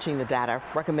 after crunching the data,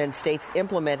 recommend states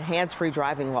implement hands-free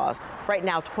driving laws. Right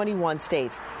now, 21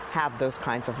 states have those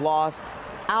kinds of laws.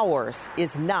 Ours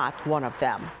is not one of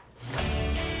them.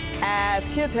 As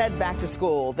kids head back to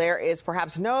school, there is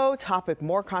perhaps no topic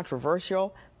more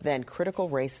controversial than critical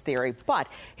race theory. But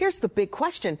here's the big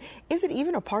question. Is it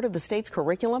even a part of the state's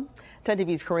curriculum? 10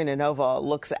 TV's Karina Nova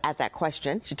looks at that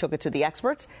question. She took it to the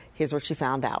experts. Here's what she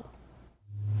found out.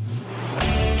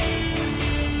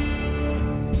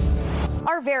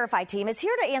 Our Verify team is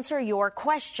here to answer your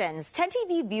questions. 10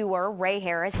 TV viewer Ray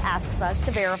Harris asks us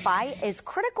to verify, is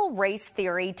critical race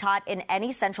theory taught in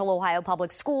any Central Ohio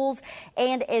public schools,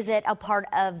 and is it a part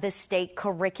of the state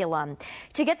curriculum?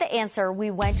 To get the answer,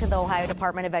 we went to the Ohio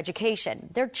Department of Education.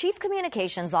 Their chief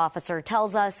communications officer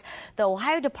tells us the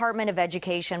Ohio Department of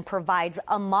Education provides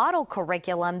a model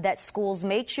curriculum that schools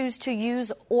may choose to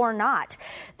use or not.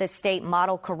 The state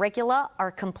model curricula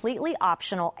are completely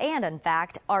optional and, in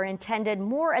fact, are intended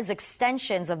more as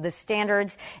extensions of the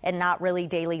standards and not really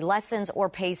daily lessons or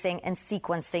pacing and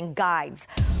sequencing guides.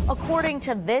 According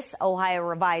to this Ohio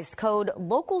Revised Code,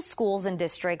 local schools and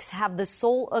districts have the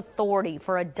sole authority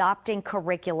for adopting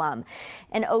curriculum.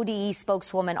 An ODE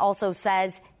spokeswoman also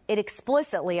says it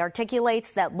explicitly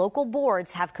articulates that local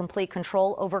boards have complete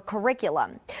control over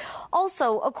curriculum.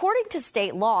 Also, according to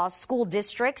state law, school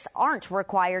districts aren't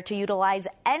required to utilize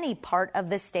any part of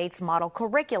the state's model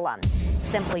curriculum.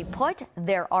 Simply put,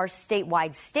 there are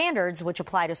statewide standards which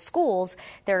apply to schools.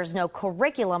 There is no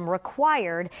curriculum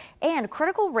required, and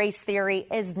critical race theory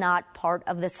is not part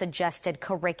of the suggested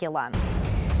curriculum.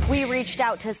 We reached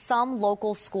out to some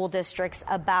local school districts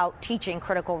about teaching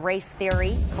critical race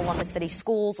theory. Columbus City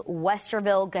Schools,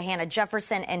 Westerville, Gahanna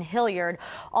Jefferson, and Hilliard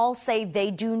all say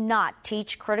they do not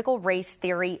teach critical race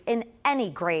theory in any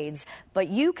grades, but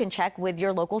you can check with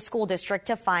your local school district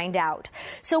to find out.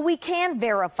 So we can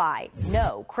verify,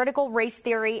 no, critical race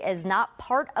theory is not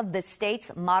part of the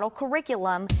state's model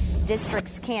curriculum.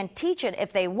 Districts can teach it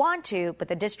if they want to, but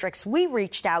the districts we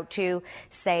reached out to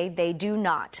say they do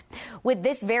not. With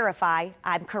this Verify,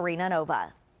 I'm Karina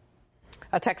Nova.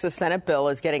 A Texas Senate bill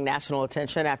is getting national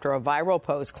attention after a viral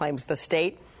post claims the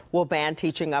state will ban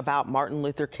teaching about Martin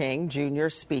Luther King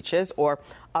Jr.'s speeches or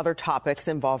other topics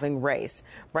involving race.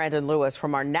 Brandon Lewis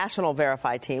from our National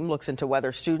Verify team looks into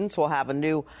whether students will have a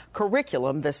new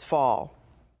curriculum this fall.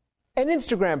 An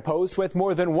Instagram post with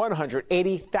more than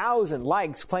 180,000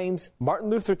 likes claims Martin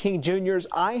Luther King Jr.'s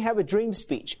I Have a Dream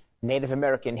speech, Native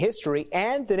American history,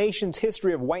 and the nation's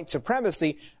history of white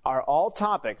supremacy are all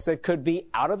topics that could be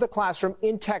out of the classroom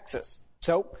in Texas.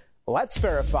 So let's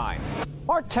verify.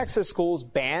 Are Texas schools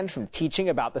banned from teaching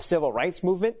about the civil rights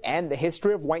movement and the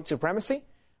history of white supremacy?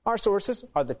 Our sources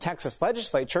are the Texas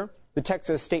legislature, the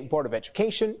Texas State Board of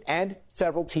Education, and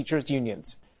several teachers'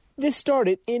 unions. This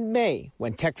started in May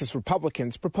when Texas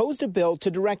Republicans proposed a bill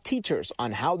to direct teachers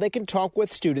on how they can talk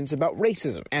with students about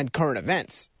racism and current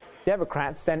events.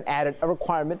 Democrats then added a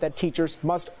requirement that teachers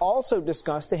must also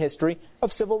discuss the history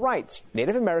of civil rights,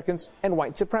 Native Americans, and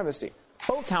white supremacy.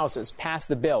 Both houses passed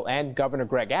the bill, and Governor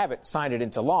Greg Abbott signed it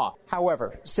into law.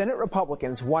 However, Senate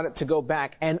Republicans wanted to go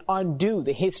back and undo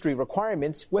the history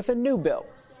requirements with a new bill.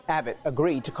 Abbott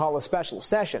agreed to call a special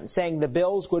session, saying the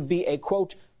bills would be a,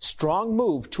 quote, strong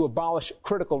move to abolish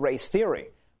critical race theory.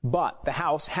 But the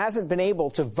House hasn't been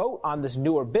able to vote on this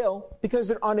newer bill because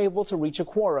they're unable to reach a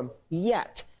quorum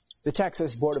yet. The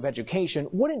Texas Board of Education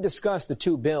wouldn't discuss the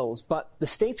two bills, but the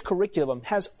state's curriculum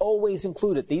has always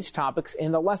included these topics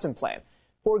in the lesson plan.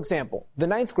 For example, the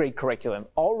 9th grade curriculum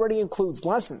already includes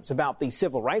lessons about the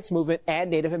civil rights movement and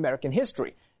Native American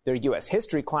history. Their U.S.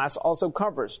 history class also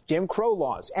covers Jim Crow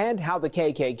laws and how the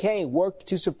KKK worked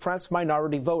to suppress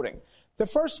minority voting. The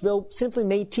first bill simply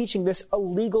made teaching this a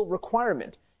legal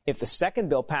requirement. If the second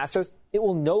bill passes, it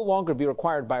will no longer be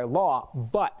required by law,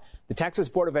 but the Texas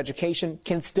Board of Education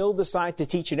can still decide to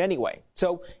teach it anyway.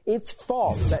 So it's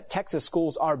false that Texas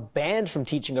schools are banned from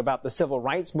teaching about the civil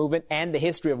rights movement and the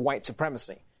history of white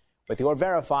supremacy. With your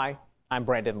Verify, I'm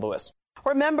Brandon Lewis.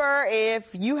 Remember, if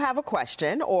you have a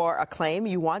question or a claim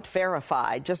you want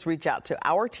verified, just reach out to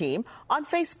our team on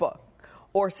Facebook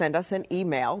or send us an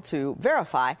email to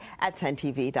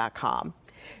verify@10tv.com.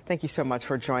 Thank you so much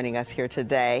for joining us here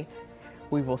today.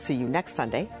 We will see you next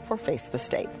Sunday for Face the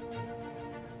State.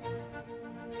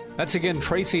 That's again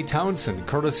Tracy Townsend,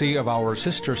 courtesy of our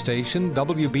sister station,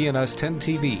 WBNS 10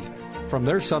 TV, from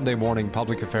their Sunday morning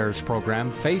public affairs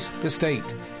program, Face the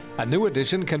State. A new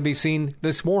edition can be seen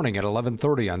this morning at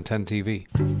 11:30 on 10 TV.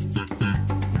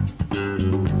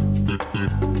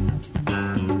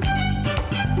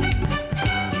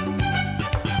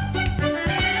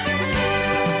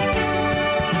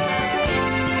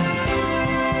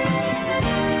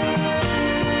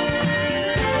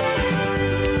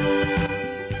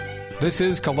 This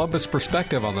is Columbus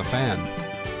Perspective on the Fan.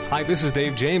 Hi, this is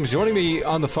Dave James. Joining me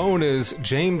on the phone is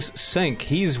James Sink.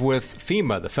 He's with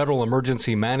FEMA, the Federal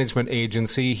Emergency Management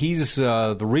Agency. He's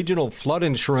the Regional Flood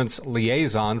Insurance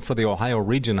Liaison for the Ohio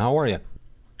region. How are you?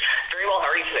 Very well. How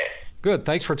are you today? Good.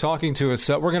 Thanks for talking to us.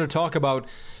 We're going to talk about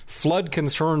flood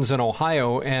concerns in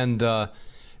Ohio. And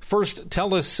first,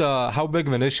 tell us how big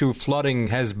of an issue flooding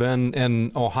has been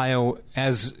in Ohio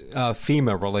as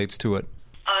FEMA relates to it.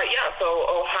 So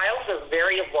Ohio has a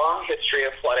very long history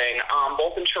of flooding,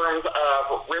 both in terms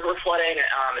of river flooding,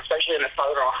 especially in the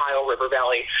southern Ohio River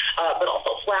Valley, but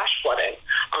also flash flooding.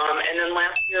 And then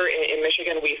last year in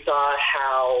Michigan, we saw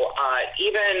how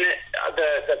even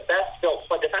the best-built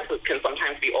flood defenses can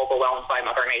sometimes be overwhelmed by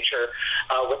Mother Nature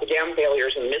with the dam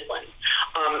failures in Midland.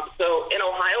 So in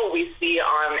Ohio, we see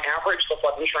on average the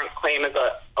flood insurance claim is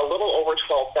a little over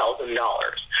 $12,000.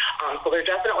 So there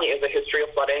definitely is a history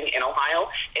of flooding in Ohio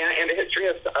and a history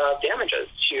of damages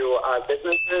to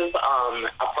businesses,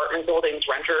 apartment buildings,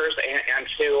 renters, and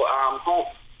to homes.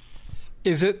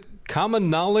 Is it common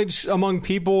knowledge among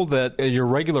people that your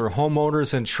regular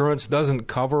homeowner's insurance doesn't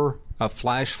cover a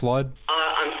flash flood?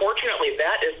 Unfortunately,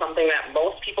 that is something that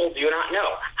most people do not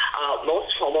know.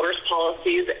 Most homeowners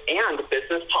policies and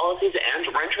business policies and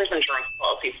renters insurance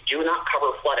policies do not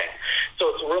cover flooding. So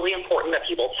it's really important that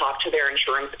people talk to their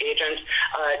insurance agent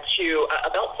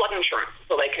about flood insurance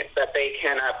so that they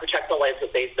can protect the lives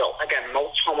that they've built. Again,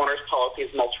 most homeowners policies,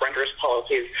 most renters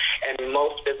policies, and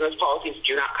most business policies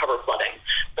do not cover flooding.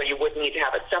 So you would need to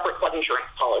have a separate flood insurance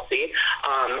policy.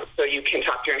 So you can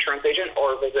talk to your insurance agent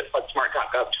or visit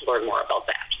floodsmart.gov to learn more about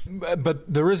that.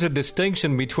 But there is a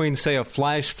distinction between, say, a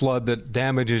flash flood that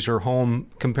damages your home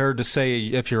compared to, say,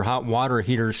 if your hot water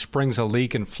heater springs a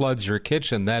leak and floods your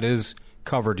kitchen. That is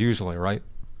covered usually, right?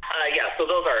 Yeah, so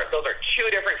those are two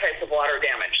different types of water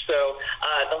damage. So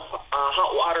the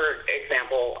hot water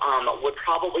example would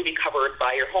probably be covered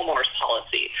by your homeowner's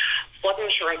policy. Flood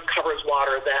insurance covers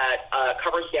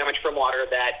covers damage from water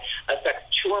that affects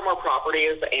 2 or more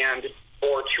properties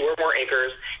or 2 or more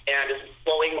acres and is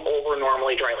flowing over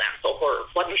normally dry land. So for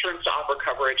flood insurance to offer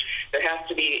coverage, there has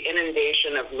to be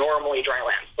inundation of normally dry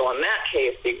land. So in that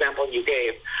case, the example you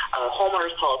gave,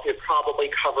 homeowner's policy would probably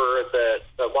cover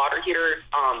the water heater,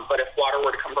 but if water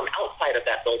were to come from outside of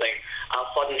that building,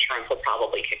 flood insurance would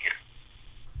probably kick in.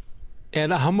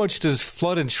 And how much does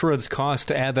flood insurance cost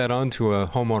to add that onto a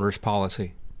homeowner's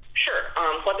policy? Sure.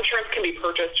 Flood insurance can be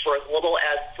purchased for as little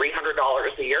as $300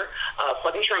 a year.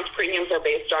 Flood insurance premiums are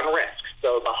based on risk.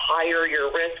 So the higher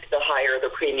your risk, the higher the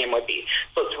premium would be.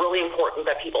 So it's really important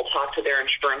that people talk to their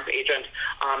insurance agent,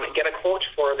 get a quote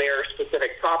for their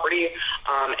specific property,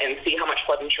 and see how much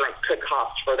flood insurance could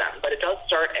cost for them. But it does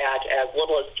start at as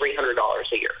little as $300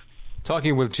 a year.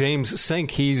 Talking with James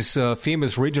Sink, he's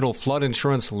FEMA's regional flood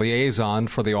insurance liaison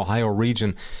for the Ohio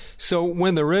region. So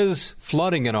when there is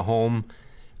flooding in a home,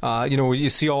 you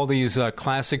see all these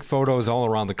classic photos all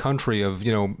around the country of,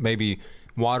 maybe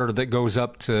water that goes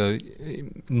up to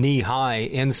knee high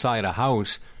inside a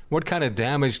house. What kind of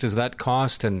damage does that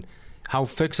cost, and how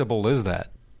fixable is that?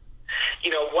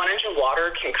 1 inch of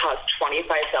water can cause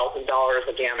 $25,000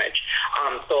 of damage.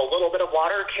 So a little bit of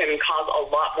water can cause a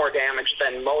lot more damage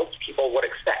than most people would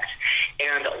expect.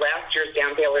 And last year's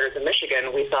dam failures in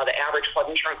Michigan, we saw the average flood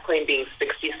insurance claim being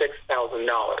 $66,000.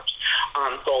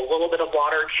 So a little bit of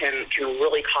water can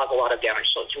really cause a lot of damage.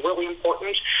 So it's really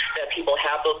important that people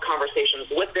have those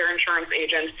conversations with their insurance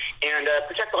agent and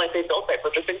protect the life they built by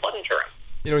purchasing flood insurance.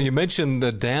 You mentioned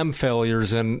the dam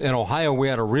failures. In Ohio, we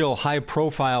had a real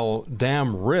high-profile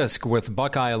dam risk with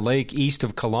Buckeye Lake east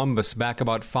of Columbus back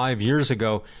about 5 years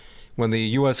ago when the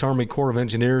U.S. Army Corps of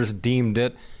Engineers deemed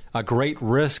it a great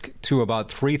risk to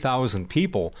about 3,000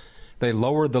 people. They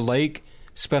lowered the lake,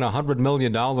 spent $100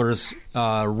 million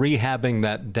rehabbing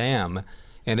that dam,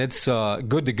 and it's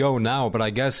good to go now. But I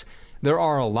guess there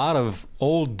are a lot of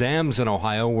old dams in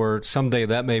Ohio where someday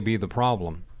that may be the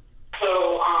problem.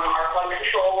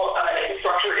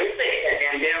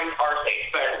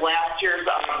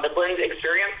 The Blend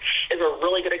experience is a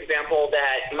really good example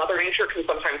that Mother Nature can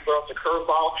sometimes throw us a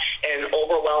curveball and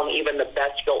overwhelm even the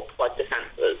best-built flood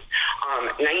defenses.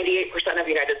 98% of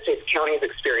United States counties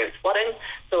experience flooding,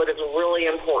 so it is really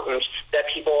important that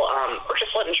people purchase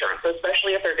flood insurance,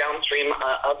 especially if they're downstream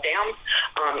of dams.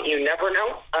 You never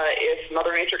know if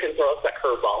Mother Nature can throw us that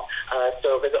curveball.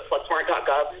 So visit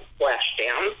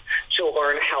floodsmart.gov/dams to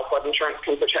learn how flood insurance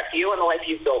can protect you and the life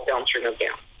you've built downstream of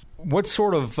dams. What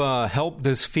sort of help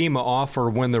does FEMA offer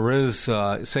when there is,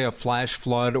 say, a flash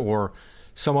flood or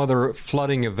some other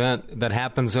flooding event that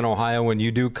happens in Ohio and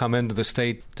you do come into the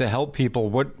state to help people?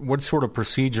 What sort of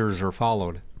procedures are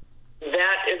followed?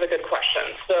 That is a good question.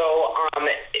 So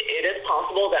it is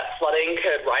possible that flooding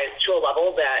could rise to a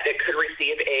level that it could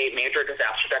receive a major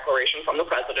disaster declaration from the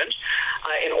president.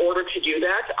 In order to do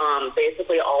that,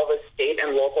 basically all the state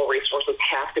and local resources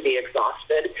have to be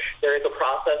exhausted. There is a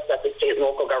process that the state and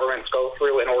local governments go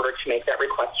through in order to make that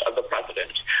request of the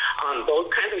president. Those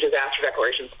kinds of disaster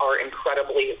declarations are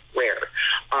incredibly rare.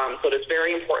 So it is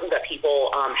very important that people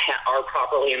are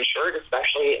properly insured,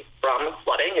 especially from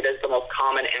flooding. It is the most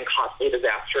common and costly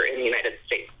disaster in the United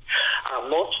States.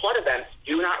 Most flood events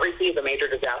do not receive a major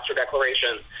disaster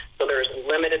declaration, so there's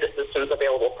limited assistance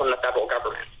available from the federal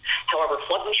government. However,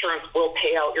 flood insurance will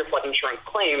pay out your flood insurance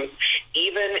claims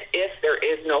even if there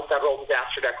is no federal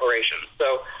disaster declaration.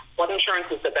 So flood insurance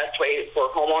is the best way for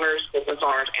homeowners, business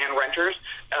owners, and renters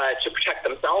to protect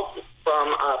themselves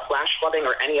from flash flooding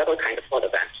or any other kind of flood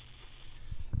event.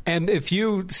 And if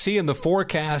you see in the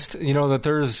forecast, that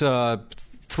there's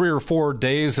 3 or 4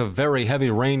 days of very heavy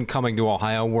rain coming to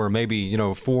Ohio where maybe,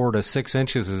 4 to 6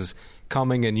 inches is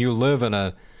coming and you live in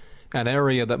an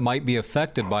area that might be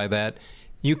affected by that,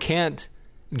 you can't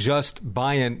just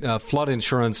buy flood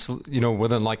insurance,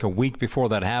 within like a week before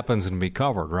that happens and be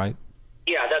covered, right?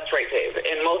 Yeah, that's right, Dave.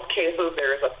 In most cases,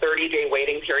 there is a 30-day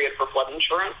waiting period for flood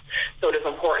insurance, so it is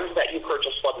important that you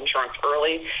purchase flood insurance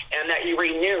early and that you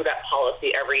renew that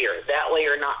policy every year. That way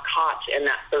you're not caught in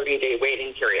that 30-day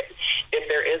waiting period. If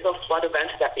there is a flood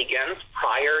event that begins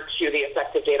prior to the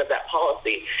effective date of that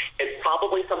policy, it's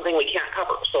probably something we can't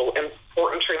cover. So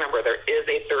important to remember, there is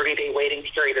a 30-day waiting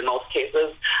period in most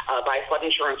cases. Buy flood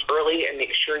insurance early and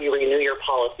make sure you renew your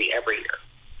policy every year.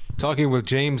 Talking with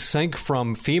James Sink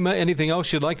from FEMA. Anything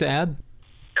else you'd like to add?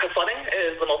 Flooding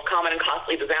is the most common and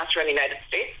costly disaster in the United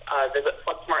States. Visit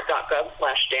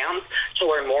floodsmart.gov/dams to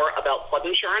learn more about flood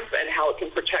insurance and how it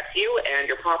can protect you and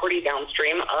your property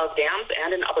downstream of dams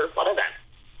and in other flood events.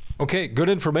 Okay, good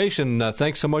information.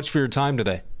 Thanks so much for your time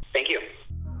today. Thank you.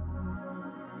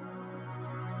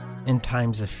 In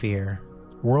times of fear,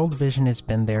 World Vision has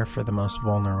been there for the most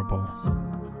vulnerable.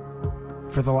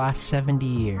 For the last 70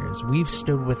 years, we've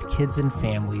stood with kids and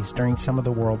families during some of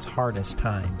the world's hardest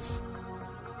times.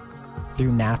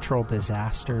 Through natural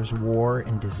disasters, war,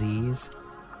 and disease,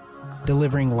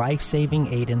 delivering life-saving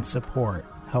aid and support,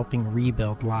 helping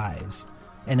rebuild lives,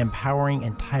 and empowering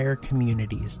entire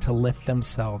communities to lift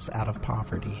themselves out of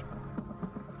poverty.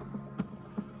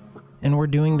 And we're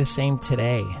doing the same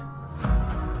today.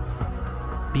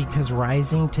 Because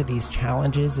rising to these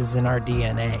challenges is in our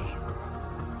DNA.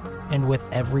 And with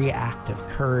every act of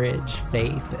courage,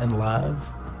 faith, and love,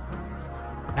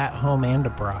 at home and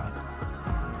abroad,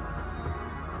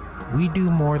 we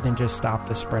do more than just stop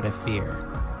the spread of fear.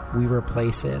 We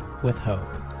replace it with hope.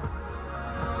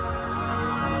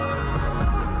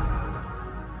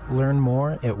 Learn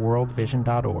more at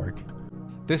worldvision.org.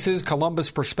 This is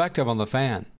Columbus Perspective on the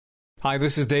Fan. Hi,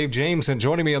 this is Dave James, and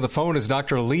joining me on the phone is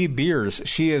Dr. Lee Beers.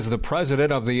 She is the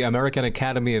president of the American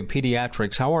Academy of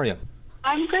Pediatrics. How are you?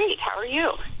 I'm great. How are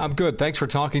you? I'm good. Thanks for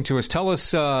talking to us. Tell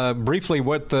us briefly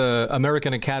what the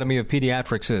American Academy of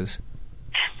Pediatrics is.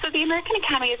 So the American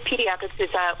Academy of Pediatrics is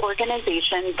an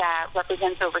organization that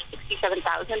represents over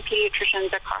 67,000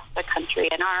 pediatricians across the country,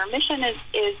 and our mission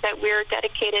is that we're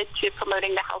dedicated to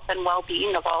promoting the health and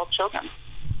well-being of all children.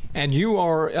 And you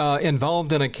are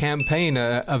involved in a campaign,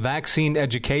 a vaccine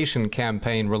education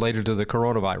campaign related to the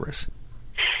coronavirus.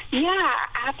 Yeah,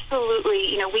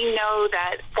 absolutely. You know, we know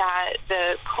that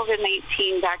the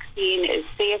COVID-19 vaccine is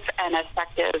safe and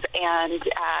effective and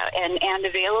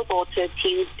available to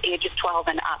teens ages 12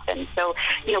 and up. And so,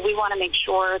 you know, we want to make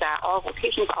sure that all of our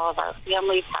patients, all of our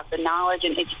families have the knowledge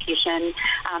and education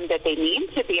that they need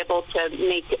to be able to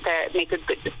make a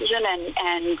good decision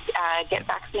and get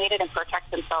vaccinated and protect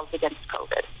themselves against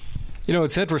COVID. You know,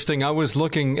 it's interesting. I was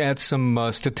looking at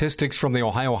some statistics from the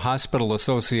Ohio Hospital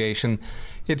Association.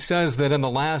 It says that in the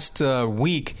last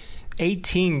week,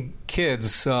 18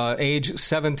 kids age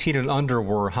 17 and under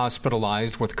were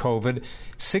hospitalized with COVID,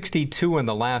 62 in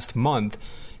the last month.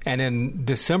 And in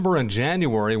December and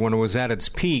January, when it was at its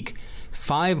peak,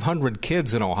 500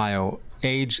 kids in Ohio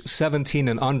age 17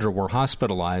 and under were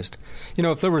hospitalized. You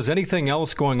know, if there was anything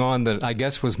else going on that I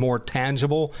guess was more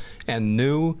tangible and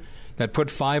new, that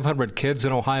put 500 kids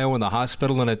in Ohio in the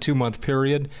hospital in a 2-month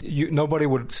period, nobody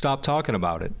would stop talking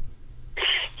about it.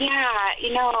 Yeah,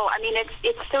 you know, I mean,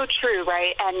 it's so true,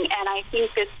 right? And I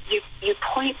think that you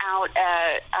point out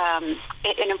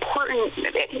an important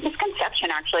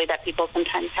misconception, actually, that people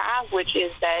sometimes have, which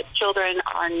is that children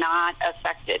are not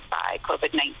affected by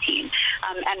COVID-19.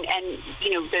 And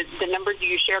you know, the numbers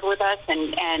you shared with us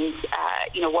and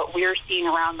you know, what we're seeing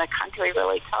around the country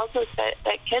really tells us that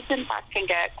kids, in fact, can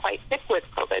get quite sick with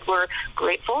COVID. We're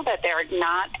grateful that they're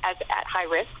not as at high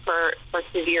risk for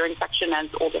severe infection as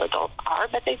older adults are,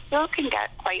 but they still can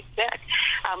get quite sick.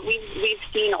 We've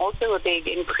seen also a big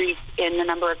increase in the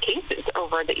number of cases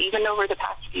even over the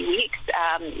past few weeks.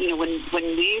 You know, when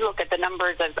we look at the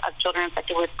numbers of children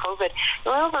infected with COVID,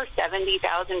 there are over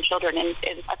 70,000 children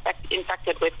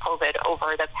infected with COVID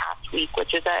over the past week,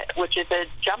 which is a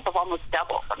jump of almost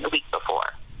double from the week before.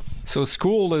 So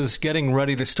school is getting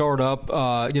ready to start up.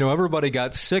 You know, everybody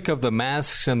got sick of the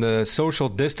masks and the social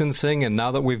distancing, and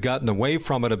now that we've gotten away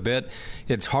from it a bit,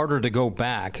 it's harder to go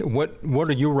back. What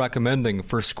are you recommending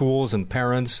for schools and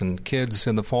parents and kids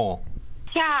in the fall?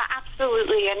 Yeah,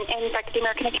 absolutely. And in fact, the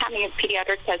American Academy of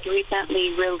Pediatrics has recently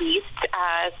released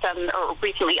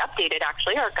recently updated,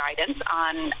 actually, our guidance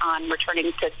on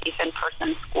returning to safe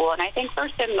in-person school. And I think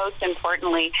first and most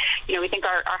importantly, you know, we think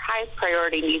our highest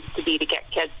priority needs to be to get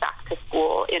kids back to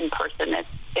school in person.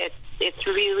 It's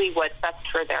really what's best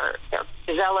for their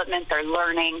development, their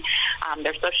learning,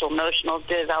 their social emotional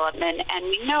development. And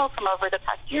we know from over the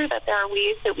past year that there are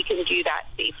ways that we can do that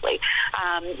safely.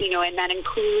 And that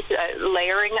includes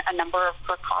layering a number of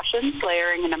precautions,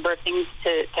 layering a number of things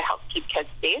to help keep kids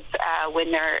safe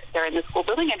when they're in the school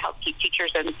building and help keep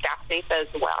teachers and staff safe as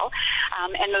well.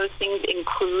 And those things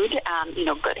include,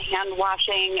 good hand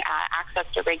washing, access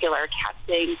to regular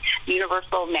testing,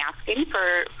 universal masking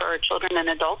for children and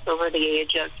adults over the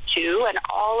age of 2, and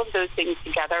all of those things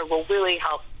together will really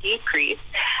help decrease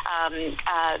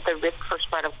the risk for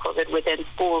spread of COVID within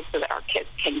schools so that our kids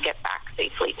can get back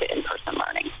safely to in-person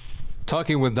learning.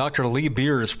 Talking with Dr. Lee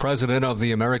Beers, president of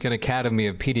the American Academy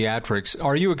of Pediatrics,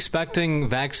 are you expecting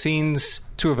vaccines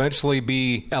to eventually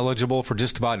be eligible for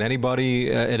just about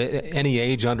anybody at any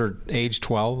age under age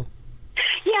 12?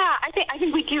 Yeah, I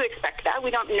think we do expect that.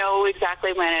 We don't know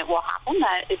exactly when it will happen.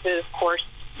 That is, of course,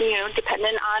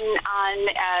 dependent on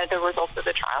the results of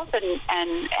the trials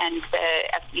and the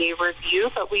FDA review,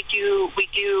 but we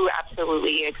do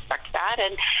absolutely expect that,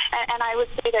 and I would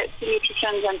say that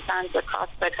pediatricians and parents across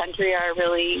the country are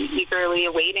really eagerly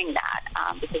awaiting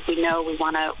that because we know we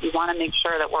want to make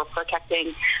sure that we're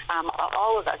protecting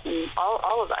all of us,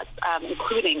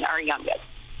 including our youngest.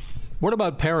 What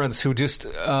about parents who just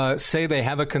say they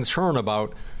have a concern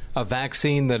about a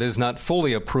vaccine that is not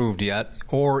fully approved yet,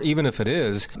 or even if it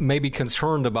is, may be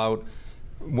concerned about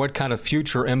what kind of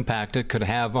future impact it could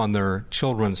have on their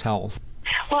children's health?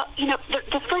 Well,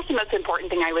 the first and most important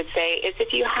thing I would say is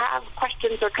if you have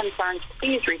questions or concerns,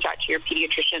 please reach out to your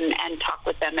pediatrician and talk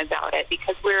with them about it,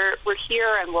 because we're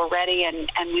here and we're ready and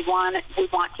we want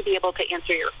to be able to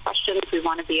answer your questions. We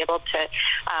want to be able to,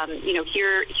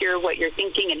 hear what you're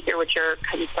thinking and hear what your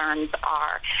concerns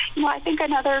are. I think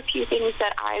another few things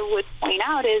that I would point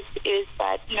out is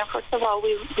that, first of all,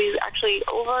 we actually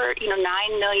over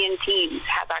 9 million teens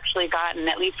have actually gotten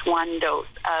at least one dose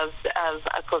of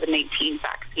a COVID-19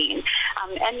 vaccine.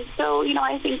 And so,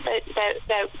 I think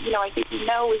that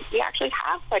we actually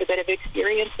have quite a bit of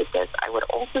experience with this. I would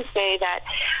also say that,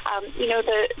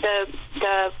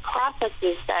 the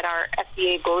processes that our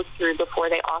FDA goes through before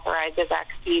they authorize a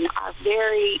vaccine are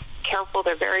very careful,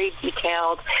 they're very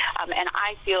detailed, and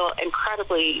I feel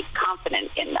incredibly confident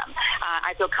in them.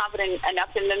 I feel confident enough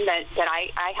in them that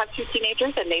I have 2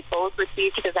 teenagers, and they both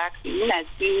received the vaccine as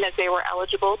soon as they were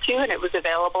eligible to, and it was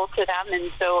available to them,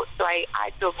 and so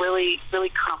I feel really, really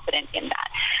confident in that.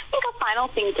 I think a final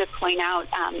thing to point out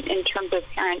in terms of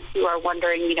parents who are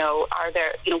wondering, are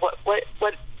there,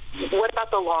 what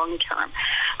about the long term?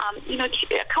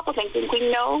 A couple things.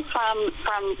 We know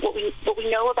from what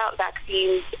we know about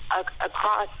vaccines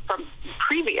across from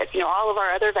previous, all of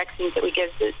our other vaccines that we give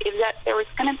is that there was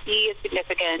going to be a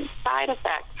significant side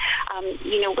effect.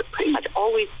 We pretty much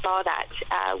always saw that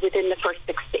within the first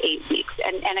 6 to 8 weeks,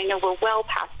 and I know we're well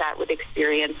past that with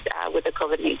experience with the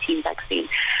COVID-19 vaccine.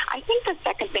 I think the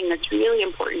second thing that's really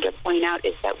important to point out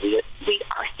is that we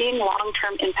are seeing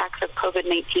long-term impacts of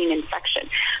COVID-19 infection.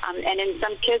 And in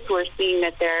some kids, we're seeing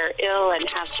that they're ill and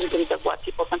have symptoms of what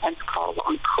people sometimes call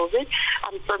long COVID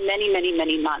for many, many,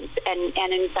 many months. And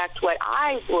in fact, what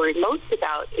I worry most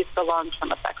about is the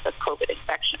long-term effects of COVID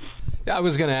infection. I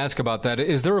was going to ask about that.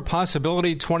 Is there a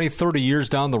possibility 20, 30 years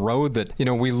down the road that,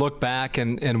 we look back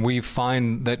and we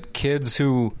find that kids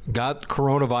who got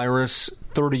coronavirus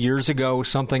 30 years ago,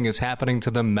 something is happening to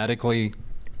them medically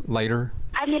later?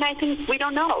 I think we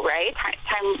don't know, right?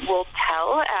 Time will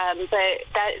tell, but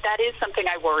that is something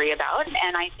I worry about,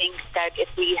 and I think that if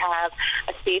we have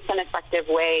a safe and effective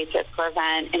way to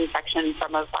prevent infection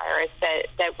from a virus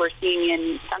that we're seeing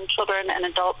in some children and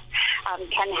adults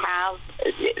can have,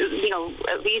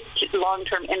 at least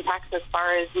long-term impacts as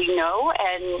far as we know,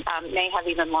 and may have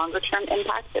even longer-term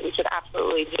impacts, that we should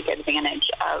absolutely take advantage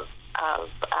of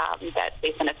that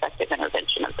safe and effective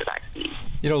intervention of the vaccine.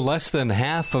 Less than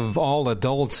half of all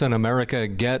adults in America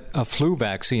get a flu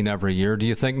vaccine every year. Do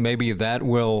you think maybe that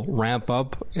will ramp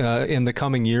up in the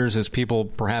coming years as people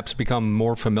perhaps become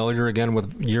more familiar again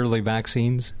with yearly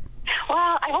vaccines?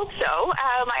 Well, I hope so.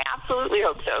 I absolutely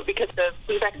hope so, because the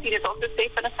flu vaccine is also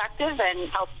safe and effective and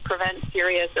helps prevent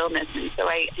serious illness. And so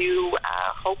I do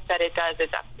hope that it does.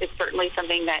 It's certainly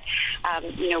something that,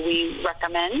 we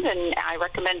recommend, and I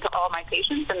recommend to all my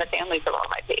patients and the families of all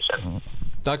my patients.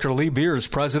 Dr. Lee Beers,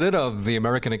 president of the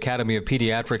American Academy of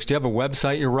Pediatrics. Do you have a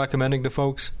website you're recommending to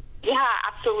folks? Yeah,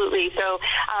 absolutely. So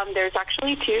there's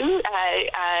actually two.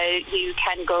 You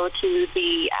can go to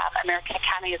the American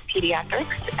Academy of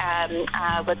Pediatrics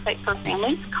website for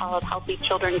families called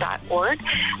healthychildren.org.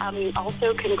 You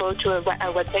also can go to a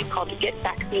website called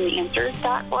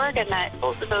getvaccineanswers.org, and that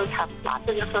both of those have lots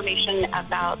of information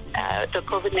about the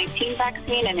COVID-19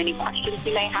 vaccine and any questions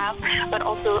you may have, but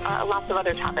also lots of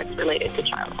other topics related to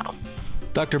child health.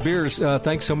 Dr. Beers,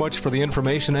 thanks so much for the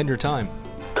information and your time.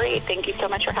 Great. Thank you so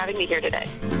much for having me here today.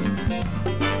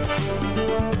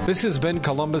 This has been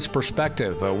Columbus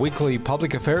Perspective, a weekly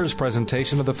public affairs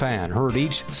presentation of The Fan, heard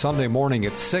each Sunday morning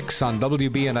at 6 on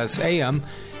WBNS AM,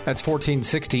 that's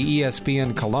 1460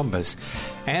 ESPN Columbus,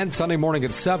 and Sunday morning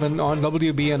at 7 on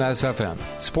WBNS FM.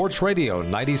 Sports Radio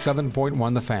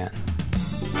 97.1 The Fan.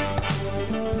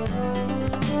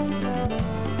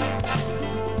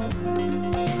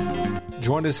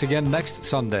 Join us again next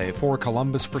Sunday for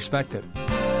Columbus Perspective.